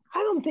I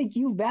don't think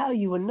you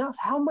value enough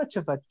how much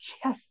of a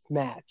chess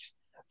match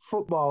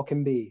football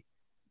can be.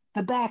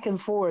 The back and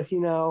forth,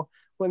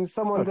 when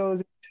someone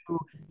goes into,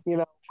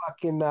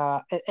 fucking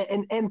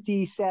an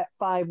empty set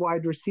 5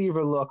 wide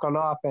receiver look on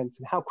offense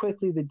and how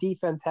quickly the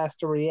defense has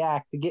to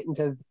react to get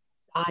into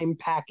time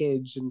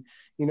package and,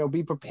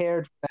 be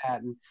prepared for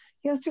that. And,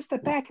 it's just a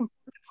back and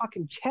forth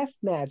fucking chess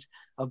match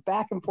of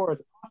back and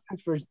forth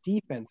offense versus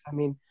defense. I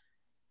mean,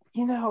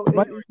 you don't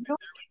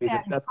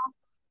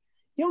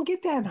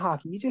get that in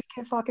hockey. You just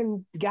get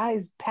fucking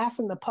guys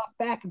passing the puck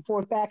back and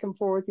forth,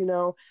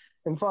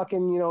 and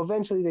fucking,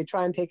 eventually they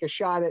try and take a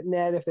shot at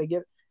net if they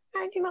get,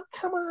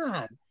 come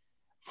on.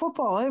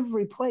 Football,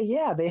 every play,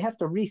 yeah, they have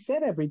to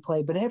reset every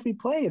play, but every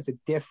play is a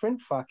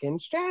different fucking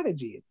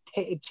strategy.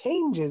 It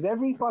changes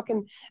every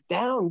fucking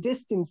down,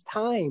 distance,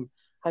 time.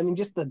 I mean,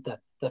 just the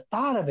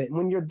thought of it. And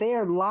when you're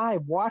there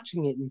live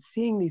watching it and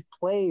seeing these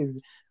plays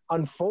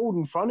unfold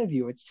in front of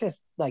you, it's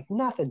just like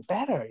nothing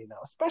better,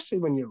 especially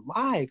when you're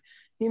live.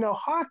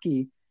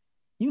 Hockey,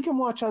 you can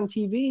watch on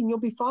TV and you'll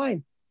be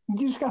fine.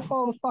 You just got to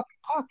follow the fucking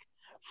puck.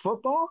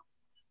 Football,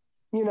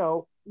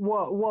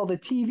 while the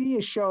TV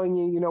is showing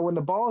you, when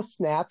the ball is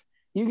snapped,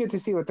 you get to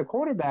see what the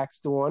quarterback's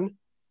doing.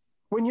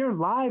 When you're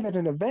live at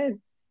an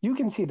event, you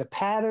can see the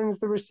patterns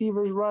the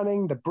receiver's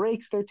running, the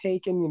breaks they're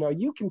taking.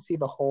 You can see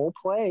the whole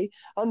play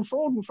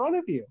unfold in front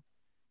of you.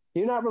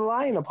 You're not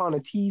relying upon a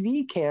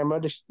TV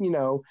camera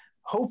to,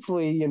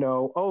 hopefully,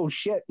 oh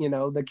shit,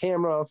 the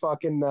camera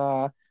fucking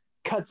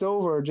cuts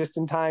over just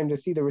in time to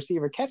see the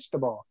receiver catch the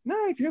ball.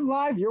 No, if you're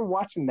live, you're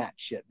watching that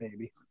shit,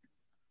 baby.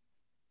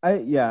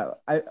 So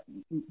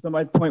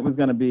my point was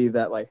going to be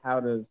that, like,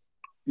 how does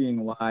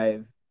being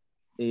live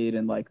aid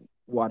in, like,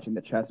 watching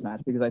the chess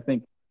match? Because I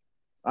think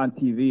on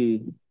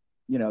TV,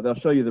 they'll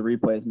show you the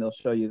replays and they'll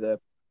show you the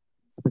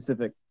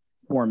specific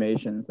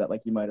formations that,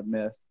 like, you might have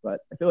missed.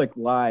 But I feel like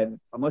live,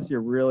 unless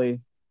you're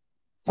really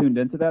tuned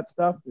into that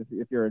stuff,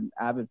 if you're an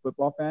avid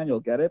football fan,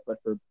 you'll get it. But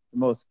for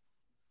most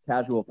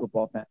casual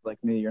football fans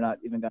like me, you're not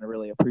even going to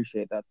really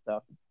appreciate that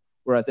stuff.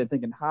 Whereas I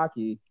think in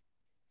hockey,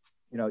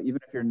 even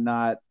if you're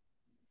not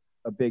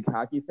a big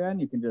hockey fan,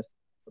 you can just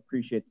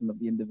appreciate some of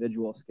the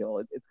individual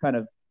skill. It's kind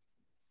of,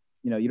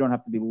 you don't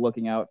have to be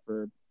looking out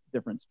for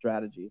different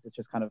strategies. It's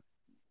just kind of,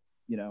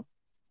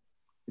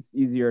 it's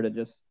easier to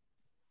just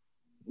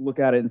look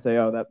at it and say,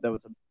 oh, that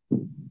was a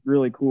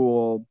really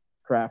cool,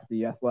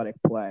 crafty, athletic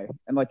play.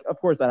 And, like, of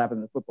course that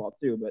happens in football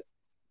too, but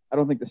I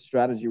don't think the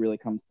strategy really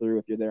comes through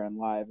if you're there on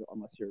live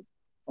unless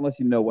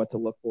you know what to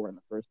look for in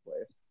the first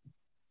place.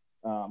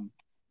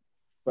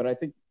 But I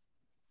think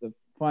the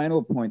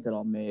final point that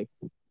I'll make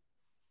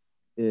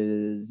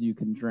is you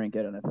can drink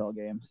at NFL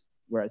games,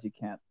 whereas you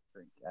can't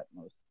drink at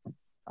most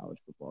college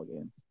football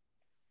games.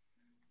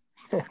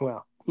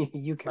 Well,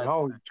 you can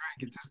always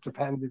drink. It just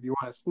depends if you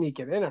want to sneak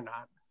it in or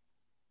not.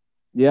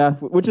 Yeah,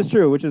 which is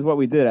true, which is what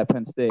we did at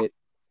Penn State.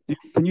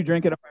 Can you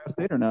drink at Ohio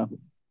State or no?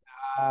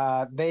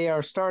 They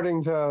are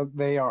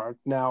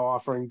now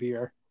offering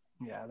beer.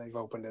 Yeah, they've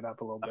opened it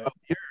up a little bit.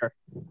 Beer.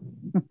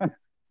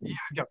 Yeah,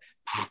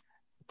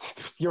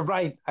 you're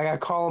right. I got to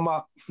call them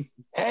up.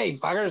 Hey,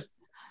 fuckers.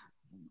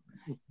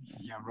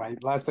 Yeah,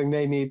 right. Last thing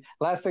they need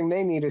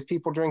is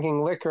people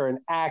drinking liquor and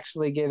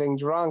actually getting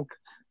drunk,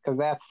 because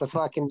that's the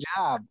fucking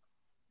job.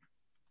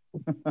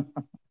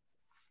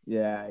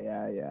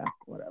 Yeah.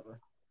 Whatever.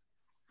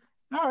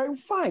 All right,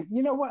 fine.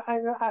 You know what?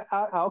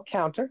 I'll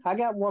counter. I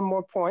got one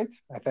more point,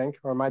 I think,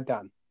 or am I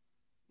done?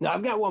 No,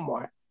 I've got one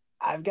more.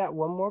 I've got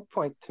one more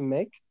point to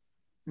make,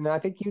 and I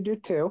think you do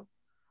too.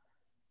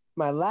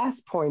 My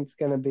last point's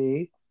gonna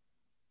be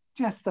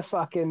just the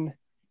fucking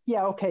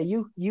okay.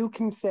 You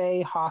can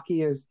say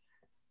hockey is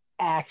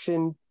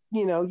action.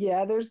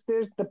 There's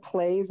the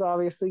plays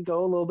obviously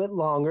go a little bit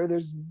longer.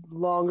 There's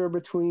longer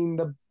between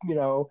the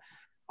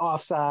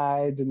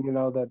offsides and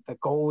the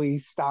goalie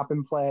stop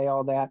and play,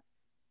 all that.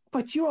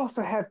 But you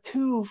also have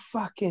 2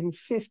 fucking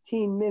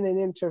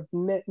 15-minute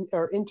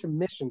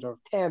intermissions or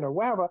 10 or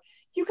whatever.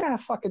 You gotta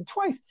fucking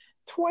twice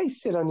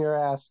sit on your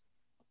ass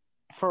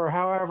for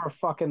however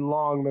fucking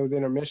long those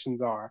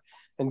intermissions are.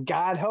 And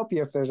God help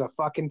you if there's a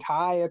fucking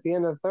tie at the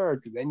end of the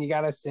third, because then you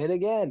gotta sit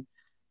again.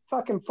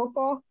 Fucking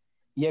football,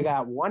 you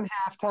got one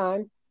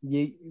halftime.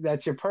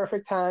 That's your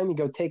perfect time. You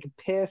go take a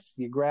piss,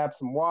 you grab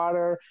some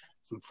water,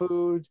 some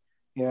food,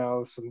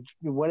 some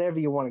whatever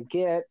you want to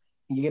get.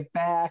 You get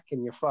back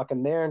and you're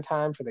fucking there in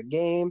time for the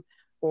game,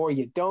 or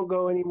you don't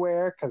go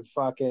anywhere because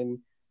fucking,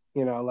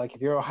 like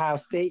if you're Ohio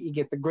State, you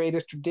get the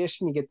greatest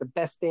tradition, you get the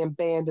best damn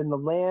band in the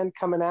land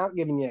coming out,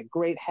 giving you a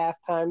great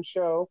halftime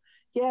show.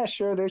 Yeah,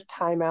 sure, there's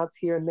timeouts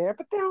here and there,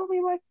 but they're only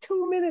like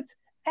 2 minutes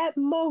at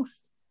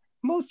most.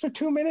 Most are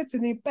 2 minutes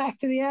and you're back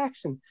to the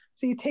action.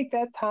 So you take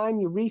that time,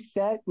 you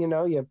reset,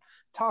 you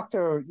talk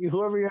to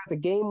whoever you're at the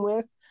game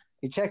with,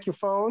 you check your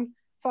phone.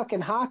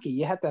 Fucking hockey,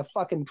 you have to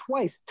fucking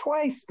twice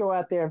go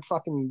out there and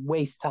fucking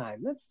waste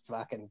time. Let's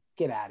fucking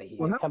get out of here.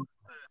 Well, what's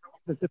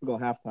the typical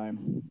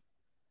halftime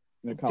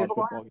in a college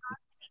football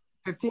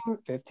game?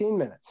 15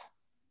 minutes.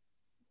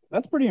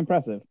 That's pretty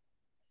impressive.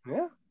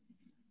 Yeah.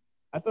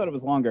 I thought it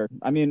was longer.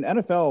 I mean,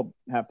 NFL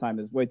halftime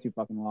is way too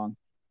fucking long.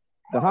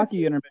 The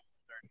hockey intermissions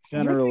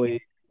are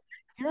generally...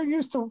 You're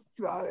used to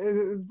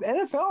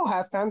NFL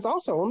halftimes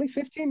also only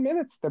 15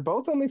 minutes. They're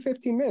both only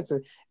 15 minutes.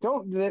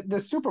 The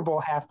Super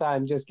Bowl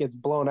halftime just gets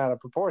blown out of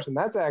proportion.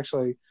 That's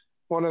actually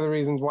one of the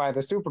reasons why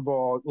the Super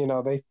Bowl,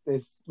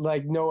 it's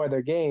like no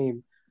other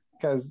game,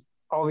 because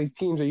all these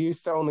teams are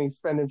used to only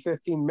spending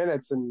 15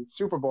 minutes, and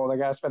Super Bowl they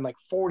got to spend like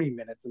 40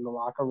 minutes in the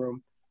locker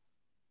room.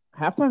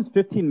 Halftime's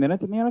 15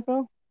 minutes in the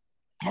NFL?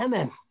 Yeah,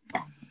 man.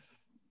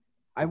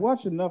 I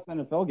watched enough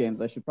NFL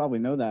games. I should probably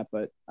know that,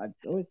 but I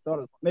always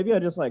thought maybe I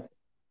just like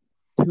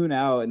tune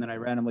out and then I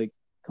randomly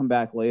come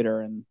back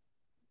later and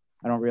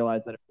I don't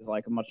realize that it was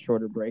like a much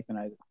shorter break than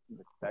I was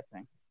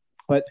expecting.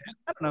 But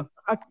I don't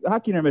know.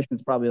 Hockey intermission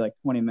is probably like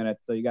 20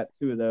 minutes, so you got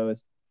 2 of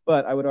those.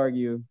 But I would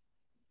argue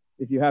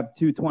if you have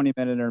 2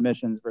 20-minute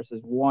intermissions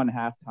versus 1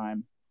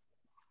 halftime,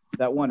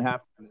 that 1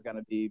 halftime is going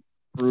to be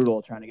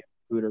brutal trying to get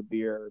food or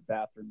beer or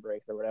bathroom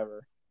breaks or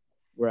whatever.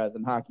 Whereas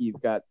in hockey,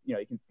 you've got, you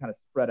can kind of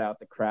spread out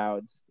the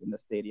crowds in the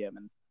stadium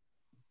and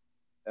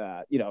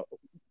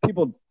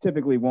people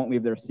typically won't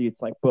leave their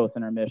seats like both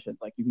intermissions.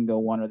 Like you can go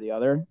one or the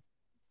other.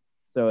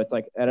 So it's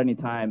like at any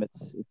time,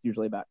 it's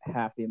usually about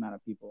half the amount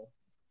of people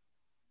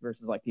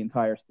versus like the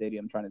entire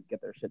stadium trying to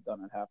get their shit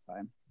done at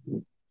halftime.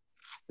 So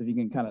if you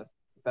can kind of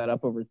set that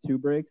up over 2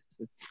 breaks,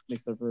 it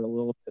makes it for a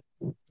little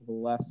bit of a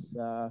less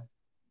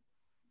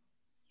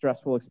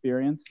stressful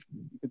experience,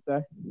 you could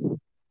say.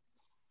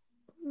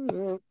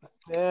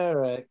 Yeah,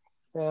 right.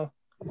 Yeah,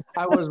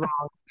 I was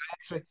wrong.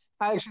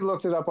 I actually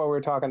looked it up while we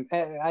were talking.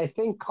 I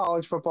think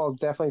college football is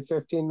definitely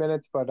 15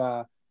 minutes, but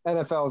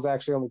NFL is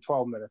actually only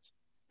 12 minutes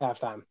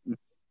halftime.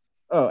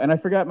 Oh, and I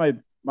forgot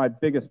my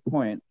biggest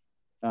point.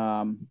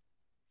 And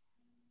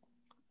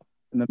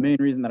the main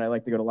reason that I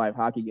like to go to live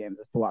hockey games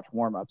is to watch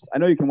warm-ups. I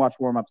know you can watch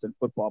warm-ups in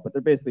football, but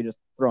they're basically just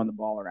throwing the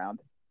ball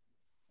around.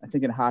 I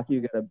think in hockey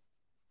you get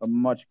a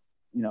much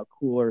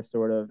cooler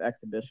sort of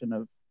exhibition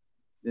of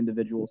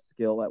individual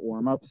skill at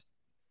warm-ups,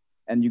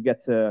 and you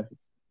get to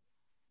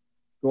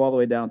go all the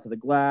way down to the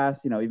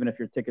glass. Even if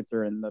your tickets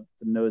are in the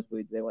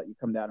nosebleeds, they let you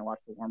come down and watch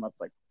the warm-ups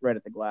like right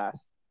at the glass,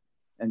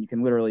 and you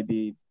can literally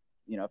be,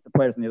 if the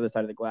player's on the other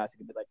side of the glass, you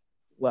can be like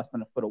less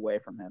than a foot away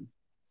from him,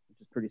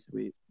 which is pretty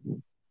sweet.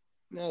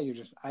 Now you're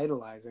just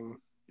idolizing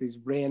these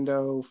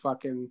rando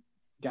fucking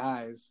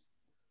guys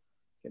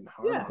getting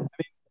hard. Yeah, I mean,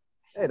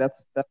 hey,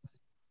 that's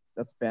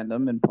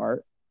fandom in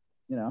part,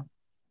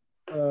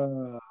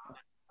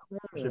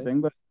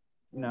 shipping, but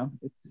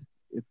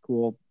it's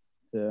cool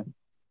to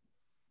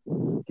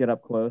get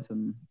up close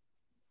and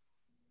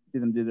see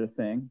them do their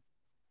thing.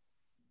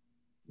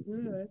 All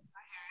right.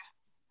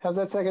 How's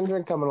that second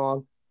drink coming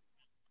along?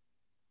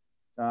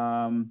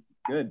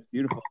 Good. It's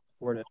beautiful.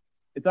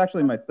 It's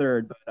actually my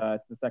third, but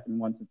it's the second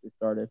one since we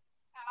started.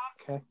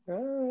 Okay.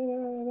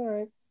 All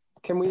right.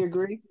 Can we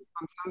agree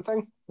on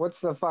something? What's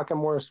the fucking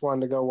worst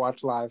one to go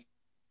watch live?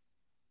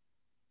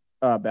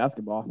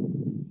 Basketball.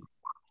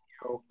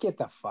 Oh, get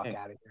the fuck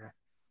out of here.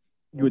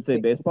 You would say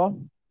baseball?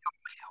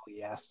 Hell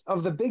yes.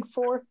 Of the big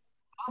four,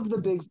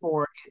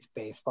 it's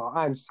baseball.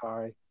 I'm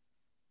sorry.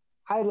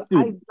 I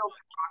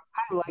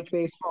like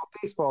baseball.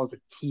 Baseball is a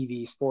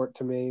TV sport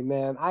to me,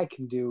 man. I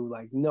can do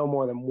like no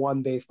more than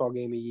one baseball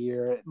game a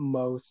year at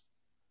most.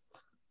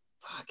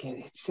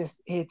 Fucking,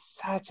 it's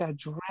such a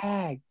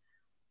drag.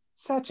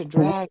 Such a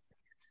drag.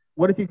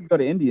 What if you could go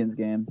to Indians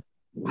games?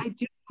 I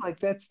do. Like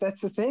that's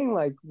the thing.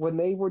 Like when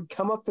they would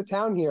come up to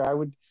town here, I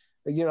would,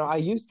 I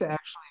used to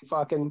actually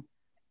fucking,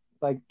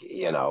 like,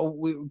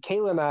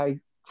 Kayla and I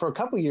for a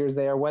couple years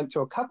there went to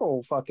a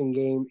couple fucking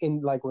game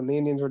in like when the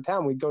Indians were in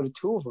town. We'd go to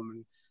 2 of them,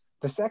 and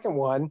the second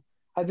one,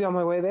 I'd be on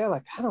my way there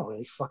like I don't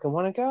really fucking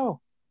want to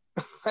go.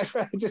 I'd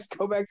rather just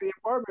go back to the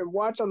apartment and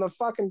watch on the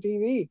fucking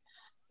TV.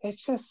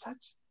 It's just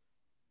such.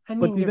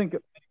 But do you think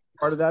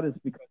part of that is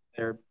because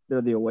they're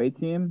the away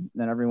team, and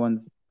then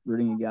everyone's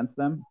rooting against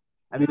them?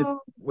 I mean,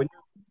 when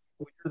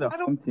you're the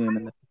home team,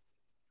 and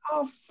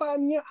oh,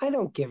 fun! Yeah, I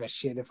don't give a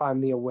shit if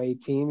I'm the away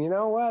team. You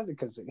know what?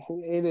 Because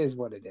it is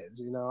what it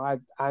is.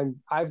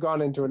 I've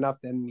gone into enough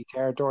enemy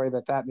territory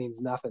that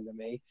means nothing to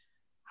me.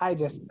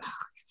 It's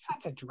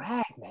such a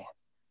drag, man.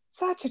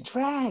 Such a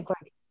drag.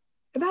 Like,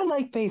 and I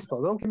like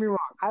baseball. Don't get me wrong.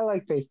 I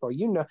like baseball.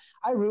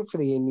 I root for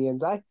the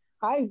Indians. I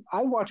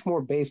watch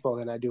more baseball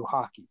than I do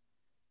hockey.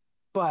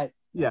 But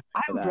yeah,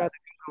 I would rather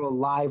go to a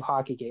live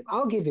hockey game.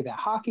 I'll give you that.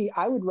 Hockey,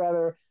 I would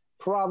rather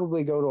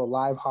probably go to a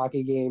live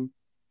hockey game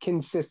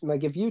consistent.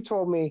 Like if you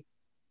told me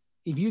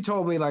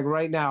like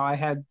right now I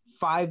had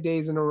 5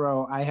 days in a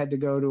row I had to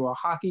go to a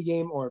hockey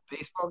game or a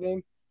baseball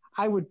game,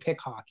 I would pick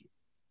hockey.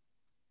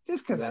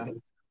 Just because I think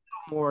it's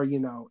more,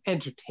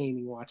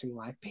 entertaining watching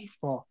live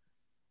baseball.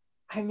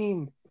 I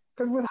mean,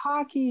 because with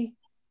hockey,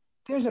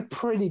 there's a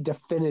pretty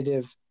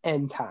definitive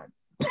end time.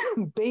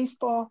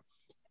 Baseball,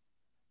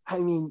 I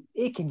mean,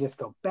 it can just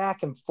go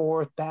back and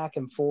forth.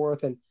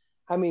 And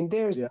I mean,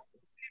 there's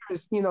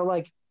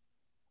like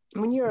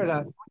when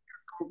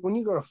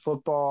you go to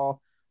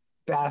football,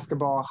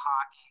 basketball,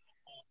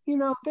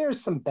 hockey,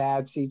 there's some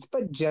bad seats,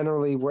 but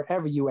generally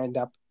wherever you end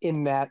up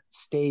in that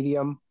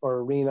stadium or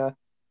arena,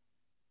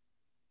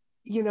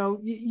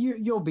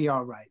 you'll be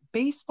all right.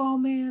 Baseball,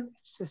 man,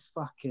 it's just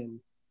fucking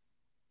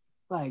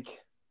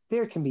like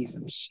there can be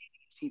some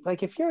shitty seats.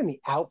 Like if you're in the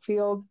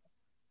outfield,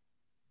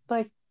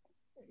 like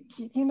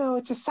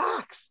it just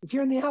sucks if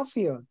you're in the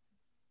outfield.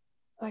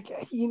 Like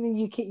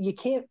you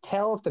can't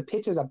tell if the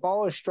pitch is a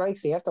ball or strike,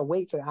 so you have to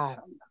wait for. I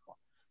don't know.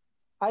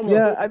 I know.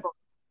 Yeah,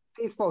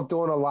 baseball's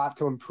doing a lot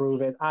to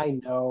improve it. I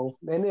know,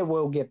 and it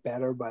will get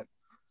better, but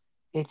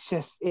it's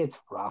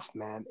rough,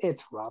 man.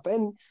 It's rough,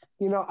 and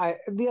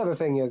the other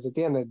thing is, at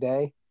the end of the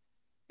day,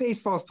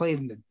 baseball's played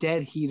in the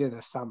dead heat of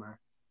the summer,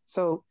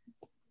 so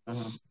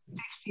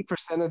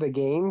 60% of the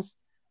games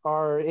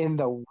are in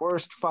the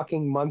worst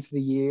fucking months of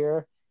the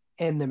year.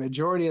 And the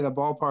majority of the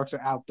ballparks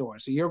are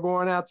outdoors. So you're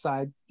going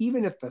outside,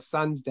 even if the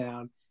sun's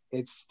down,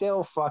 it's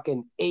still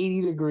fucking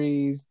 80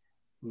 degrees,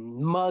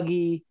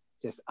 muggy,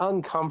 just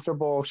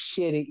uncomfortable,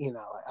 shitty,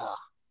 like, ugh.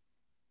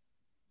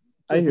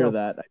 I hear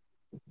that.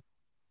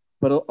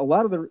 But a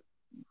lot of the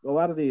a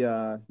lot of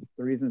the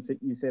reasons that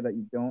you say that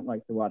you don't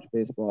like to watch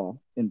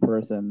baseball in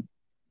person,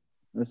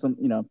 there's some,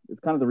 it's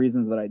kind of the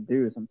reasons that I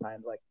do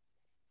sometimes. Like,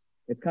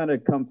 it's kind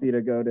of comfy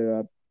to go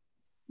to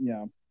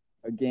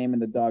a game in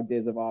the dog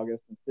days of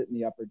August and sit in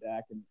the upper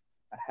deck and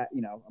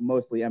a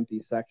mostly empty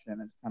section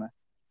and just kind of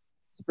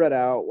spread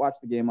out, watch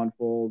the game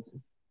unfold.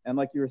 And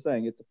like you were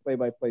saying, it's a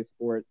play-by-play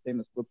sport, same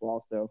as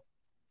football. So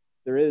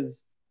there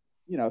is,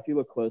 if you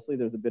look closely,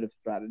 there's a bit of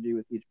strategy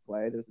with each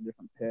play. There's a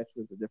different pitch.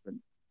 There's a different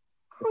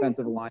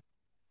defensive line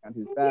on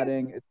who's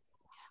batting.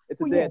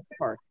 It's a day at the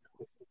park.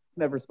 It's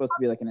never supposed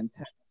to be like an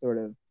intense sort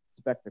of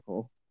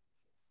spectacle.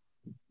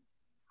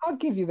 I'll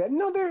give you that.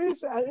 No, there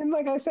is, and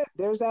like I said,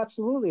 there's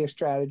absolutely a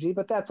strategy,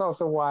 but that's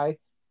also why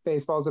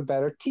baseball's a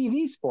better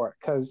TV sport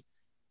because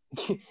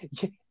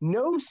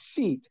no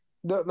seat.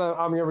 I'm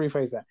going to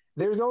rephrase that.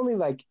 There's only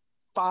like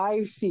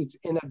 5 seats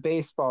in a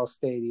baseball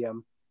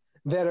stadium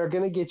that are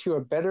going to get you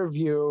a better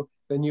view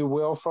than you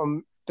will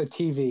from the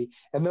TV,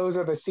 and those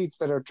are the seats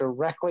that are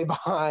directly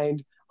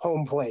behind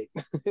home plate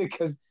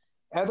because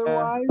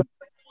otherwise,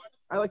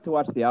 I like to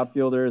watch the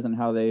outfielders and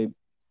how they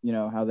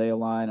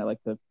align. I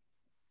like to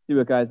see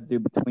what guys do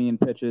between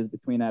pitches,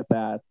 between at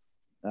bats.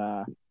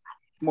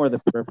 More the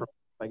peripheral,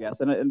 I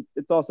guess, and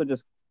it's also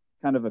just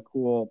kind of a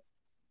cool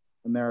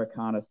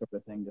Americana sort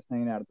of thing, just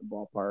hanging out at the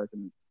ballpark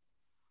and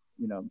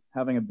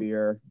having a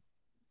beer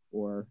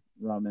or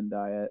ramen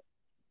diet,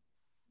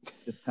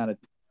 just kind of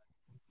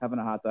having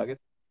a hot dog.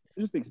 It's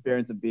just the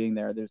experience of being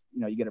there. There's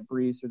you get a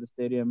breeze through the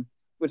stadium,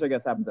 which I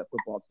guess happens at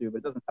football too, but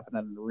it doesn't happen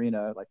at an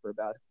arena like for a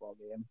basketball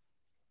game.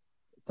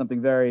 It's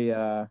something very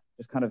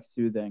just kind of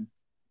soothing.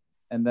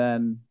 And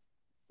then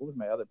what was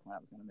my other point I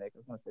was going to make? I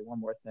was going to say one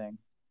more thing.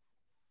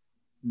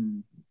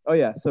 Oh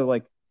yeah, so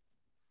like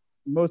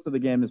most of the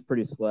game is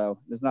pretty slow.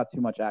 There's not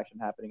too much action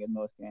happening in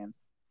most games,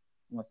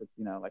 unless it's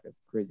like a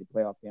crazy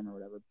playoff game or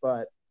whatever.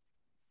 But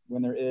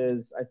when there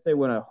is, I'd say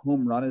when a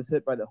home run is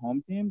hit by the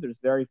home team, there's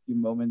very few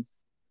moments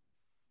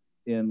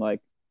in like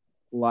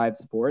live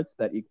sports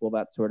that equal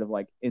that sort of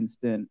like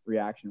instant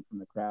reaction from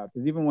the crowd.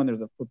 Because even when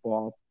there's a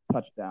football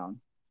touchdown,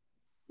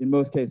 in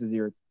most cases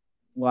you're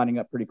lining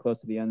up pretty close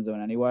to the end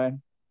zone anyway,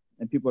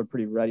 and people are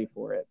pretty ready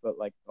for it. But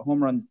like a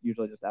home run's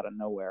usually just out of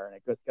nowhere, and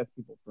it gets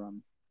people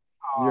from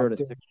 0 to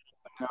 60.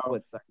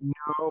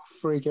 No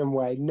freaking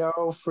way. No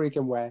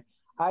freaking way.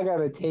 I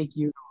gotta take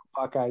you to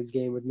a Buckeyes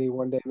game with me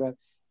one day, man.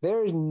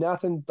 There's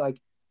nothing like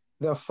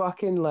the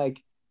fucking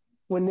like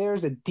when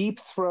there's a deep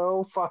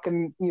throw,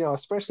 fucking,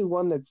 especially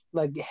one that's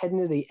like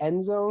heading to the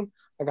end zone,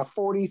 like a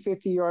 40,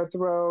 50-yard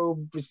throw,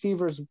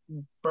 receivers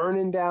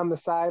burning down the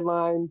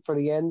sideline for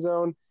the end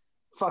zone,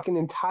 fucking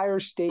entire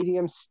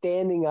stadium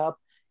standing up,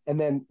 and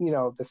then,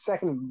 the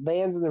second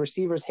lands in the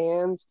receiver's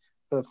hands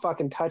for the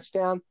fucking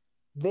touchdown.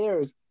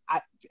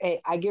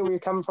 I get where you're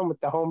coming from with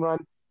the home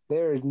run.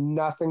 There is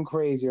nothing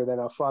crazier than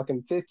a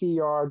fucking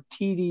 50-yard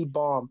TD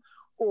bomb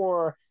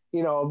or,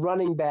 a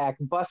running back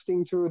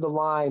busting through the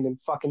line and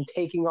fucking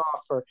taking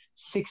off for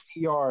 60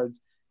 yards.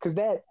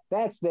 Because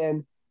that's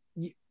then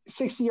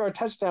 60-yard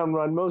touchdown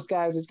run. Most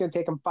guys, it's going to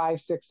take them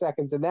 5-6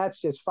 seconds. And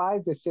that's just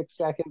 5 to 6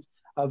 seconds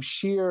of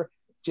sheer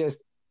just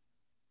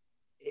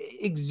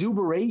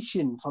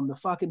exuberation from the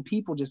fucking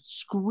people just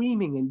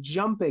screaming and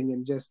jumping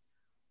and just,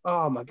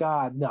 oh my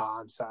God, no,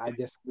 I'm sorry, I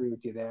disagree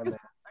with you there, man.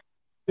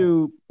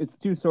 It's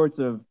two sorts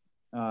of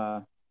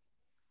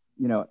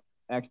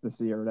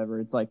ecstasy or whatever.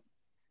 It's like,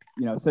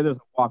 say there's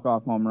a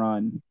walk-off home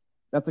run,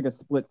 that's like a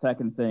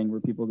split-second thing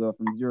where people go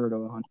from 0 to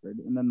 100,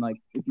 and then like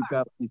if you've got,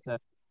 like you said,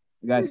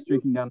 the guy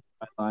streaking down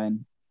the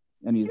line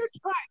and he's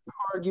trying to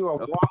argue a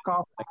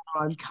walk-off home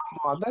run. Come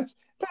on, that's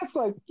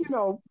like,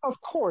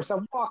 of course, a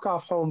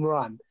walk-off home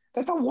run.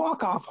 That's a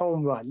walk-off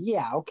home run.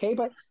 Yeah, okay,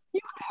 but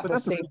you could have the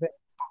same thing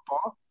in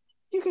football.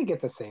 You could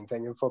get the same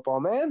thing in football,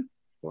 man.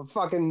 Well,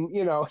 fucking,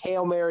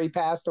 Hail Mary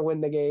pass to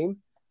win the game.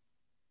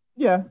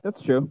 Yeah,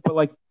 that's true. But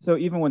like, so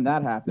even when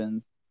that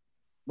happens,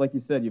 like you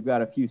said, you've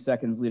got a few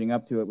seconds leading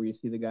up to it where you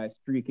see the guy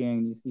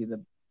streaking, you see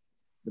the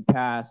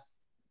pass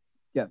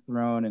get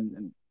thrown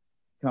and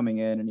coming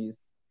in, and he's,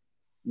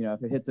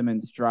 if it hits him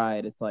in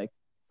stride, it's like,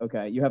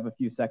 okay, you have a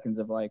few seconds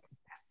of like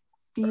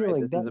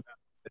feeling, right, which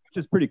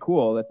is pretty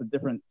cool. That's a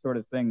different sort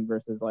of thing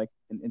versus like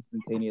an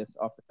instantaneous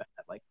off the bat,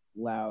 like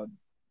loud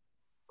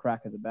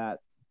crack of the bat.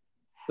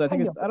 So I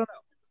think I don't know.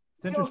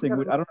 It's interesting. I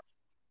don't know.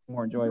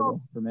 More enjoyable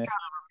for me.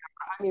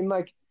 I mean,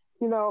 like,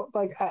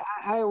 like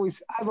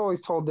I've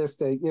always told this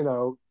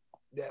to,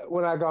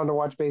 when I've gone to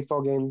watch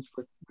baseball games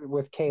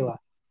with Kayla,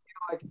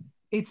 like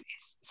it's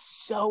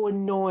so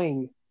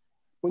annoying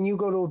when you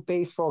go to a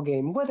baseball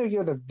game, whether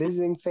you're the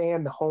visiting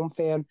fan, the home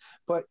fan,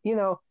 but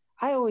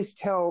I always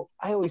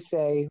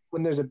say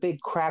when there's a big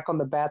crack on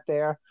the bat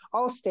there,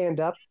 I'll stand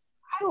up.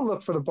 I don't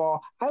look for the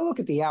ball. I look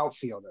at the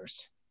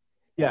outfielders.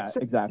 Yeah, so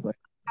exactly.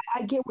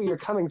 I get where you're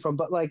coming from,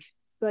 but like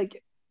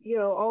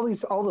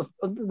all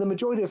the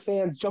majority of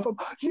fans jump up,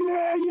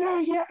 yeah, yeah,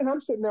 yeah, and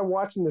I'm sitting there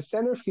watching the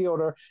center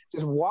fielder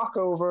just walk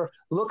over,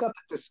 look up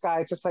at the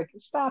sky, just like,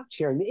 stop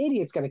cheering, the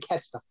idiot's gonna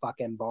catch the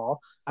fucking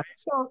ball.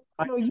 So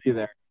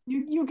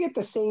you get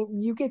the same,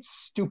 you get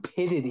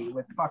stupidity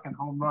with fucking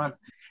home runs.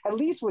 At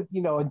least with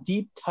a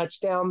deep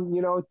touchdown,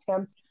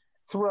 attempt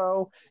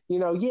throw,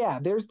 yeah,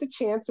 there's the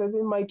chance that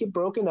it might get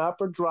broken up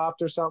or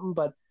dropped or something,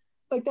 but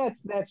like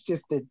that's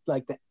just the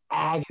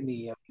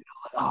agony of like,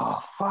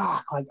 oh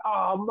fuck, like,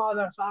 oh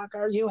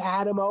motherfucker, you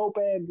had him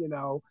open,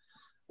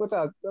 with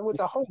a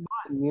home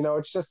run,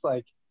 it's just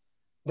like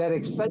that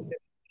excitement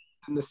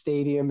in the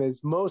stadium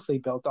is mostly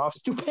built off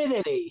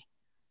stupidity.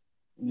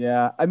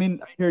 Yeah, I mean,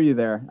 I hear you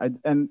there.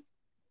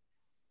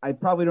 I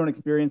probably don't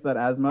experience that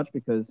as much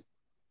because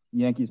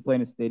Yankees play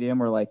in a stadium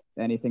where like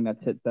anything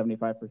that's hit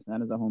 75%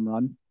 is a home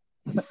run.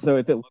 So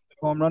if it looks like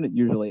a home run, it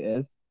usually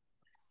is.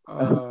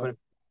 But if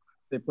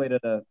they played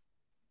at a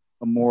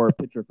more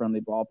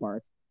pitcher-friendly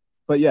ballpark.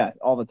 But yeah,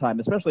 all the time,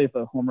 especially if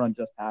a home run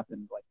just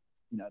happened, like,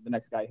 the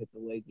next guy hits a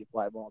lazy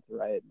fly ball to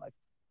right, and like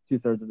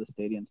 2/3 of the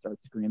stadium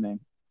starts screaming.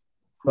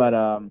 But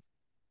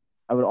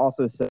I would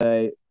also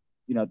say,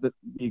 the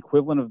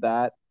equivalent of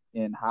that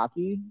in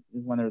hockey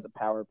is when there's a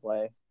power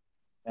play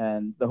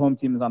and the home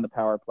team is on the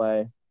power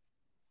play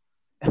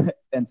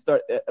and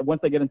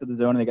once they get into the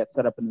zone and they get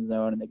set up in the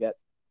zone and they get,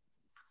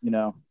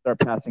 start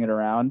passing it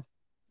around,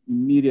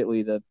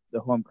 immediately the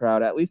home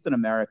crowd, at least in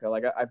America,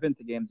 like I've been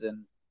to games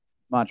in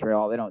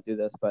Montreal, they don't do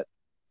this, but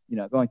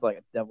going to like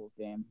a Devils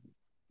game,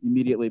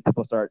 immediately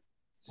people start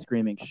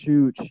screaming,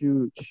 shoot,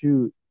 shoot,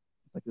 shoot.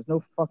 It's like there's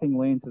no fucking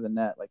lane to the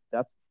net. Like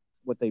that's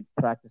what they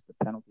practice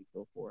the penalty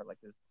kill for. Like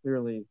there's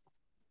clearly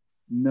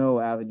no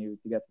avenue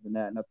to get to the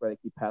net, and that's why they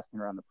keep passing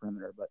around the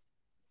perimeter. But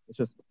it's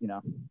just,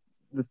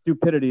 the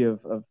stupidity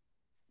of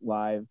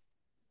live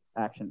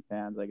action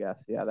fans, I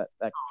guess. Yeah, that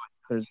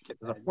there's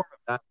a form of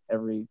that in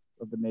every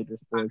of the major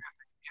sports.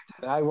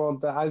 I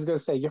won't. I was gonna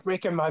say you're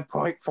making my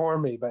point for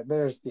me, but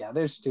there's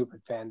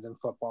stupid fans in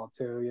football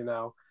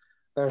too.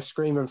 They're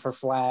screaming for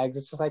flags.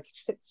 It's just like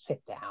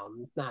sit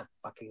down. Not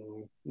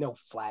fucking no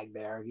flag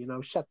there.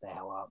 Shut the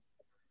hell up.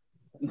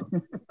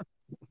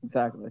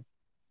 Exactly.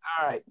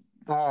 All right.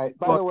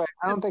 By the way,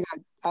 I don't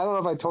know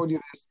if I told you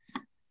this.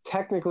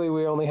 Technically,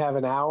 we only have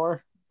an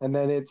hour, and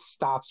then it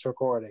stops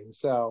recording.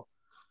 So,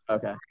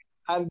 okay.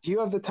 Do you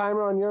have the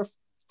timer on your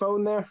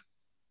phone there?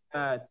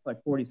 It's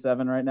like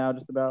 47 right now,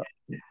 just about.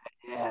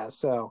 Yeah.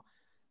 So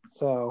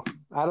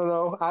I don't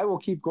know. I will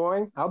keep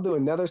going. I'll do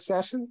another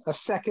session, a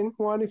second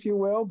one, if you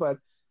will. But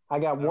I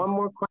got one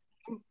more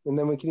question, and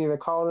then we can either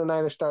call it a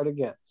night or start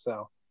again.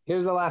 So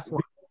here's the last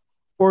one.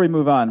 Before we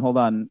move on, hold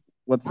on.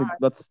 Let's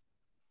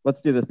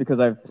do this because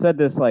I've said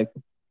this like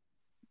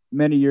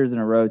many years in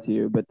a row to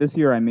you, but this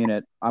year I mean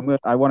it. I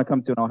want to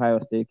come to an Ohio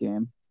State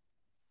game,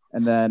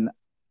 and then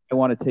I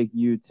want to take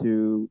you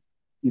to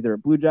either a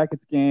Blue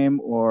Jackets game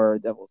or a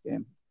Devils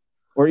game,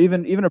 or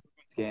even a Bruins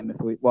game if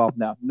we. Well,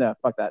 no,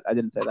 fuck that. I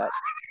didn't say that.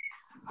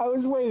 I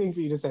was waiting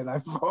for you to say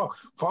that.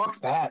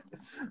 Fuck that.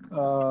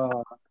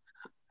 Well,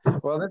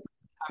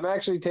 I'm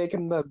actually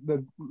taking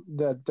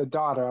the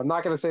daughter. I'm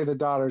not going to say the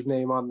daughter's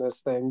name on this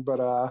thing, but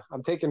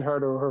I'm taking her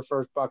to her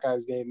first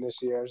Buckeyes game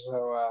this year.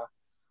 So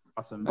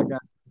awesome.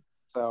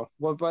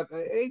 But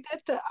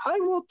I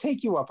will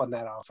take you up on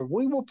that offer.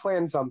 We will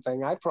plan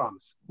something. I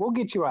promise. We'll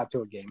get you out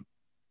to a game.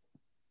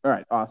 All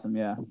right, awesome.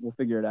 Yeah, we'll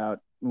figure it out.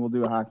 We'll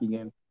do a hockey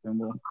game and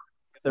we'll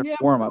get their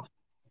warm up.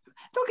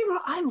 Don't get me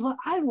wrong.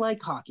 I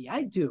like hockey.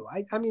 I do.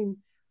 I mean,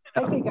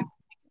 I think I'd get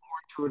more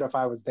into it if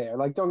I was there.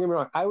 Like, don't get me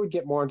wrong. I would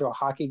get more into a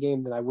hockey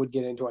game than I would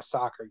get into a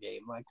soccer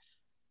game. Like,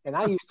 and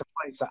I used to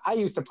play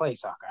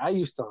soccer. I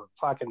used to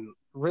fucking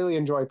really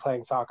enjoy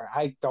playing soccer.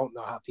 I don't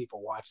know how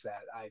people watch that.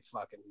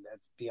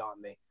 That's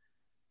beyond me.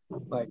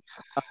 Like,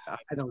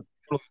 I don't.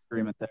 Total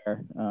agreement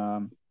there.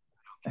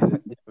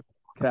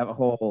 Could have a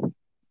whole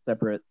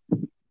separate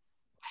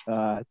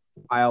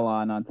pile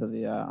onto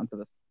the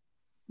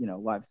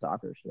live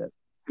soccer shit,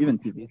 even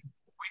TVs.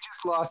 We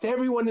just lost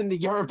everyone in the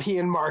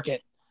European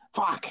market.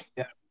 Fuck.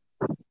 Yeah.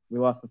 We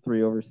lost the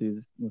 3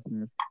 overseas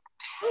listeners.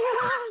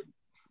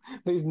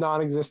 These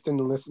non-existent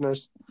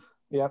listeners.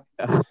 Yep.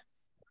 Yep.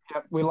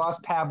 We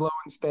lost Pablo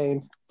in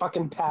Spain.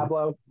 Fucking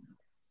Pablo.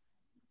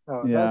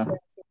 Oh, yeah. We're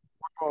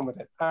going with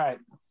it. All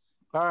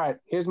right.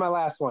 Here's my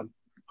last one.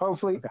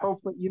 Hopefully, you know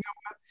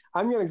what?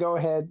 I'm going to go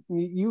ahead.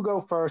 You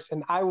go first,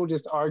 and I will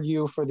just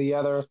argue for the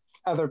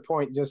other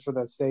point, just for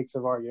the sakes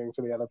of arguing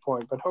for the other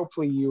point. But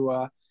hopefully,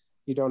 you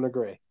don't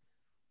agree.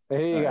 But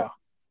here you go.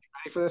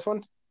 Ready for this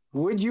one?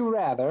 Would you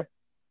rather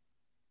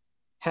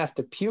have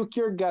to puke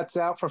your guts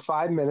out for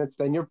 5 minutes?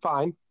 Then you're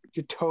fine.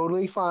 You're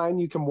totally fine.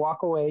 You can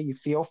walk away. You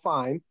feel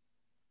fine.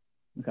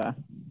 Okay. Or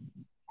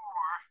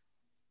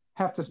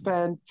have to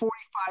spend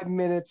 45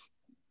 minutes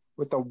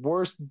with the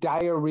worst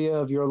diarrhea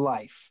of your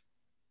life.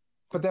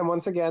 But then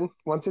once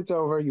it's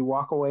over, you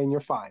walk away and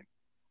you're fine.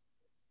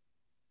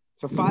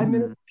 So 5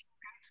 minutes,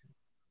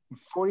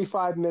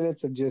 45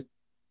 minutes of just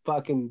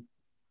fucking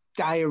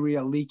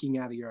diarrhea leaking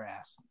out of your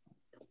ass.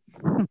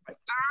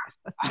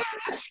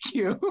 ask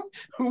you,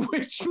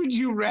 which would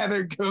you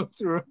rather go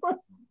through?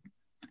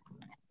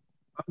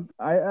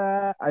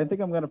 I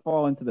think I'm gonna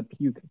fall into the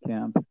puke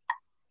camp.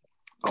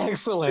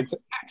 Excellent.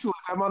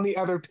 I'm on the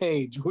other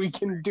page. We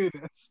can do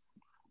this.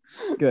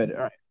 Good.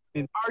 All right. I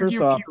mean, Argue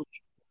first off, puke.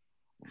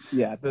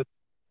 yeah,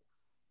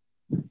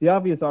 the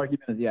obvious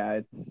argument is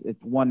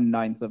it's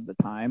 1/9 of the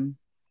time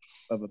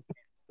of a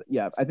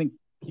yeah. I think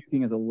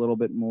puking is a little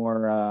bit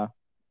more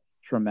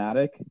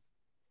traumatic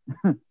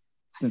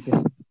since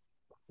it's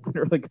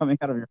literally coming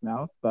out of your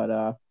mouth, but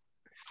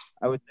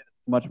I would say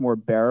it's much more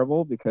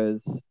bearable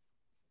because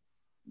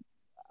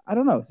I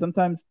don't know.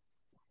 Sometimes,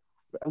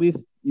 at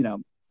least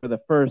for the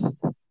first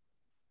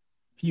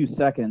few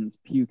seconds,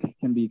 puking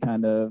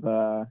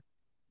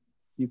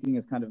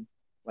is kind of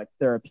like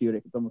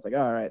therapeutic. It's almost like,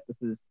 all right, this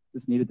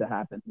needed to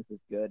happen. This is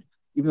good.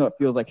 Even though it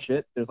feels like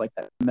shit, there's like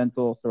that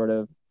mental sort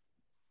of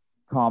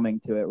calming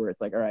to it where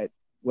it's like, all right,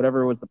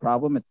 whatever was the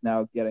problem, it's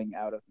now getting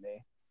out of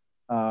me.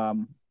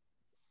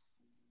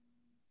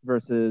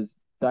 Versus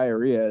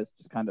diarrhea is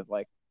just kind of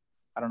like,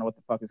 I don't know what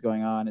the fuck is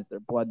going on. Is there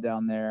blood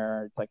down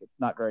there? It's like, it's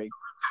not very.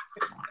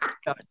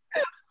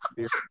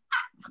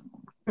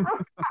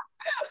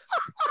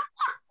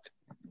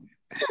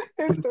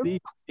 There could be,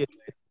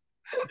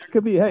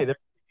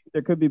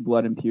 there could be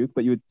blood and puke,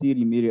 but you would see it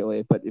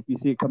immediately. But if you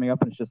see it coming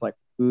up and it's just like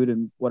food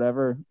and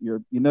whatever,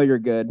 you're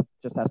good. It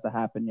just has to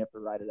happen. You have to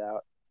ride it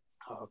out.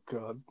 Oh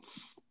god.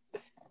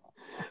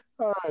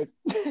 All right.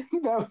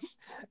 that was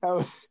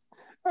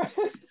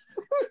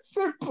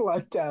there's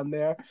blood down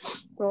there.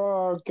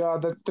 Oh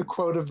god, that's the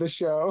quote of the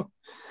show.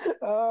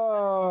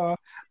 Oh,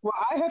 well,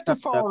 I have to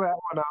follow that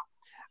one up.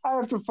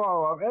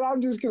 And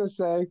I'm just gonna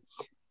say,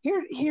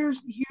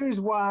 here's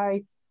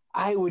why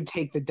I would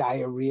take the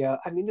diarrhea.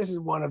 I mean, this is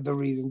one of the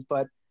reasons,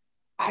 but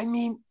I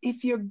mean,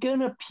 if you're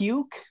gonna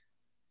puke,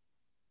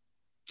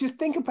 just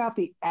think about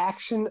the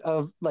action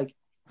of the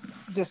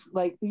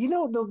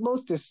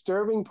most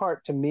disturbing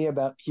part to me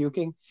about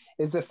puking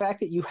is the fact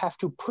that you have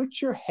to put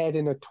your head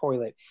in a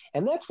toilet,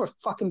 and that's where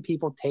fucking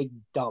people take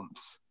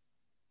dumps.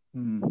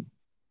 Like,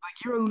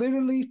 you're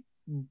literally,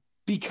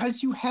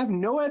 because you have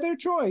no other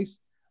choice,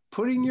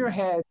 putting your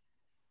head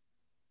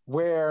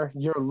where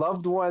your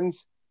loved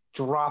ones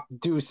drop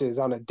deuces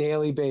on a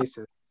daily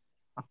basis.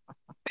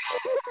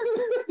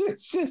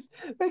 it's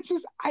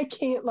just I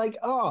can't, like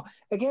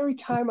every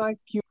time I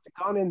puke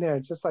gone in there,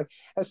 it's just like,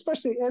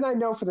 especially, and I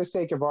know for the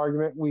sake of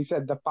argument we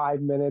said the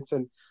 5 minutes,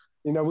 and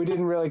we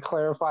didn't really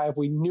clarify if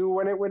we knew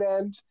when it would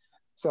end,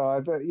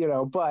 so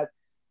but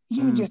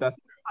even just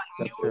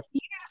even if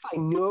I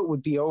knew it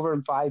would be over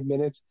in 5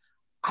 minutes,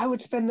 I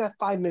would spend that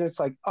 5 minutes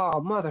like,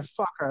 oh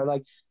motherfucker,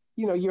 like,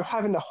 you're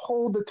having to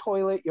hold the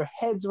toilet, your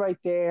head's right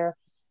there,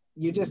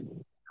 you're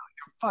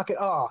fucking,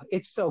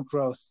 it's so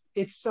gross.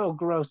 It's so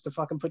gross to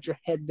fucking put your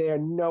head there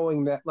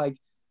knowing that, like,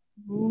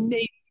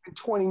 maybe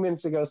 20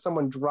 minutes ago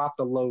someone dropped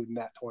a load in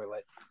that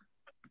toilet.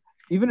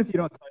 Even if you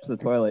don't touch the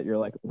toilet, you're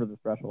like over the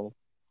threshold.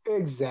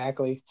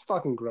 Exactly. It's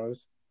fucking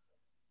gross.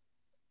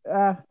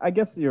 I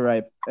guess you're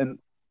right. And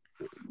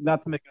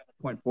not to make another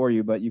point for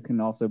you, but you can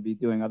also be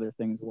doing other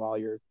things while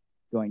you're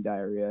going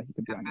diarrhea. You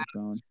can be on your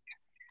phone.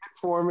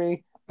 For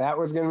me, that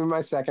was going to be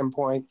my second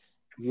point.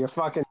 You're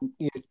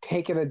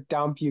taking a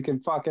dump, you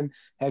can fucking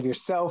have your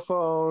cell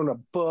phone, a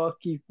book,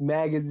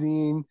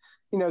 magazine.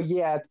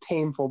 Yeah, it's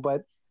painful,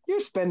 but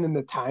you're spending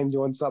the time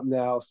doing something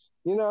else.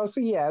 So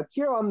yeah,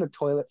 you're on the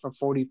toilet for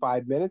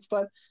 45 minutes,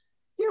 but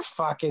you're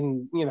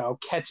fucking,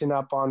 catching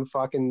up on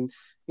fucking,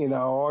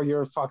 all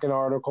your fucking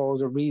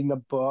articles or reading a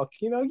book.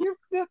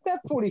 That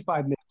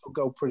 45 minutes will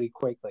go pretty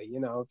quickly.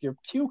 If you're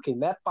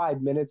puking, that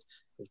 5 minutes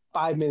is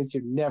 5 minutes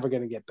you're never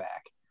going to get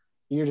back.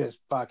 You're just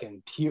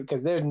fucking puke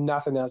because there's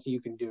nothing else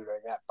you can do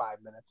during that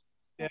 5 minutes.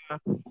 Yeah,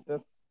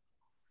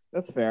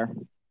 that's fair.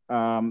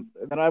 Then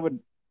I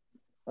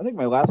think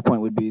my last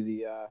point would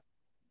be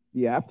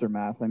the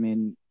aftermath. I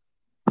mean,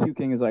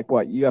 puking is like,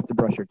 what, you have to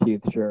brush your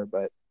teeth, sure,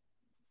 but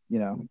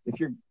if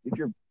you're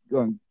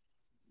going,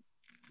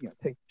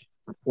 take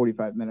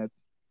 45 minutes,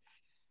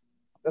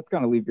 that's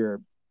gonna leave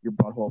your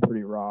butthole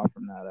pretty raw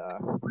from that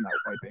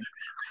wiping.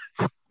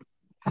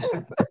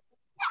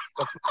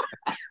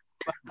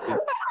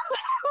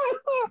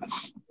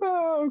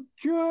 Oh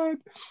god,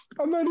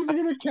 I'm not even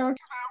gonna count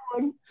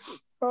that one.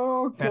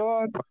 Oh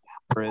god,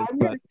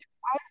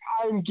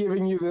 I'm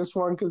giving you this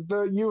one because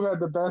you had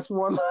the best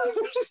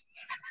one-liners.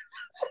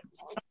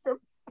 Your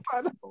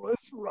butthole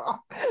is raw.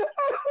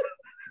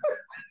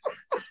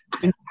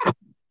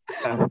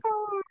 Oh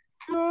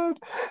god,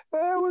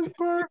 that was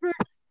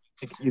perfect.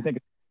 You think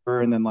it's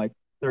over, and then like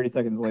 30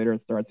 seconds later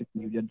it starts.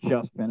 You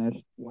just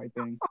finished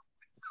wiping.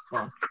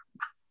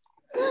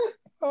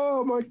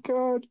 Oh my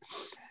god.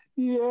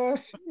 Yeah,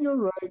 you're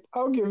right.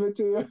 I'll give it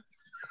to you.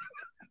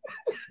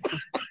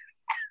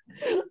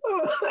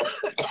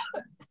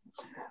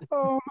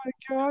 Oh my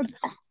god.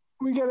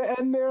 We gotta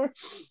end there.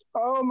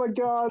 Oh my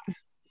god.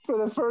 For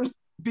the first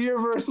Beer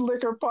vs.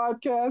 Liquor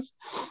podcast,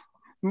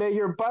 may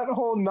your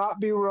butthole not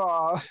be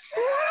raw.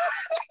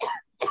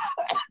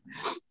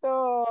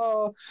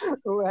 Oh,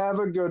 have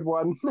a good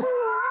one.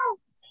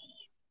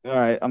 All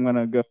right, I'm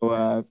gonna go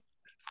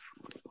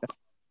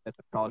at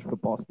the college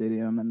football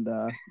stadium and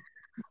I'm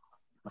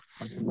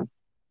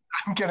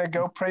gonna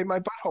go pray my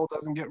butthole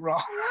doesn't get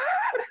raw.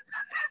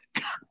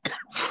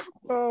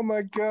 Oh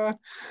my god.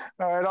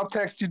 All right, I'll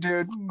text you,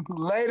 dude.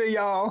 Later,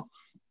 y'all.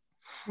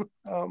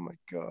 Oh my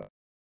god.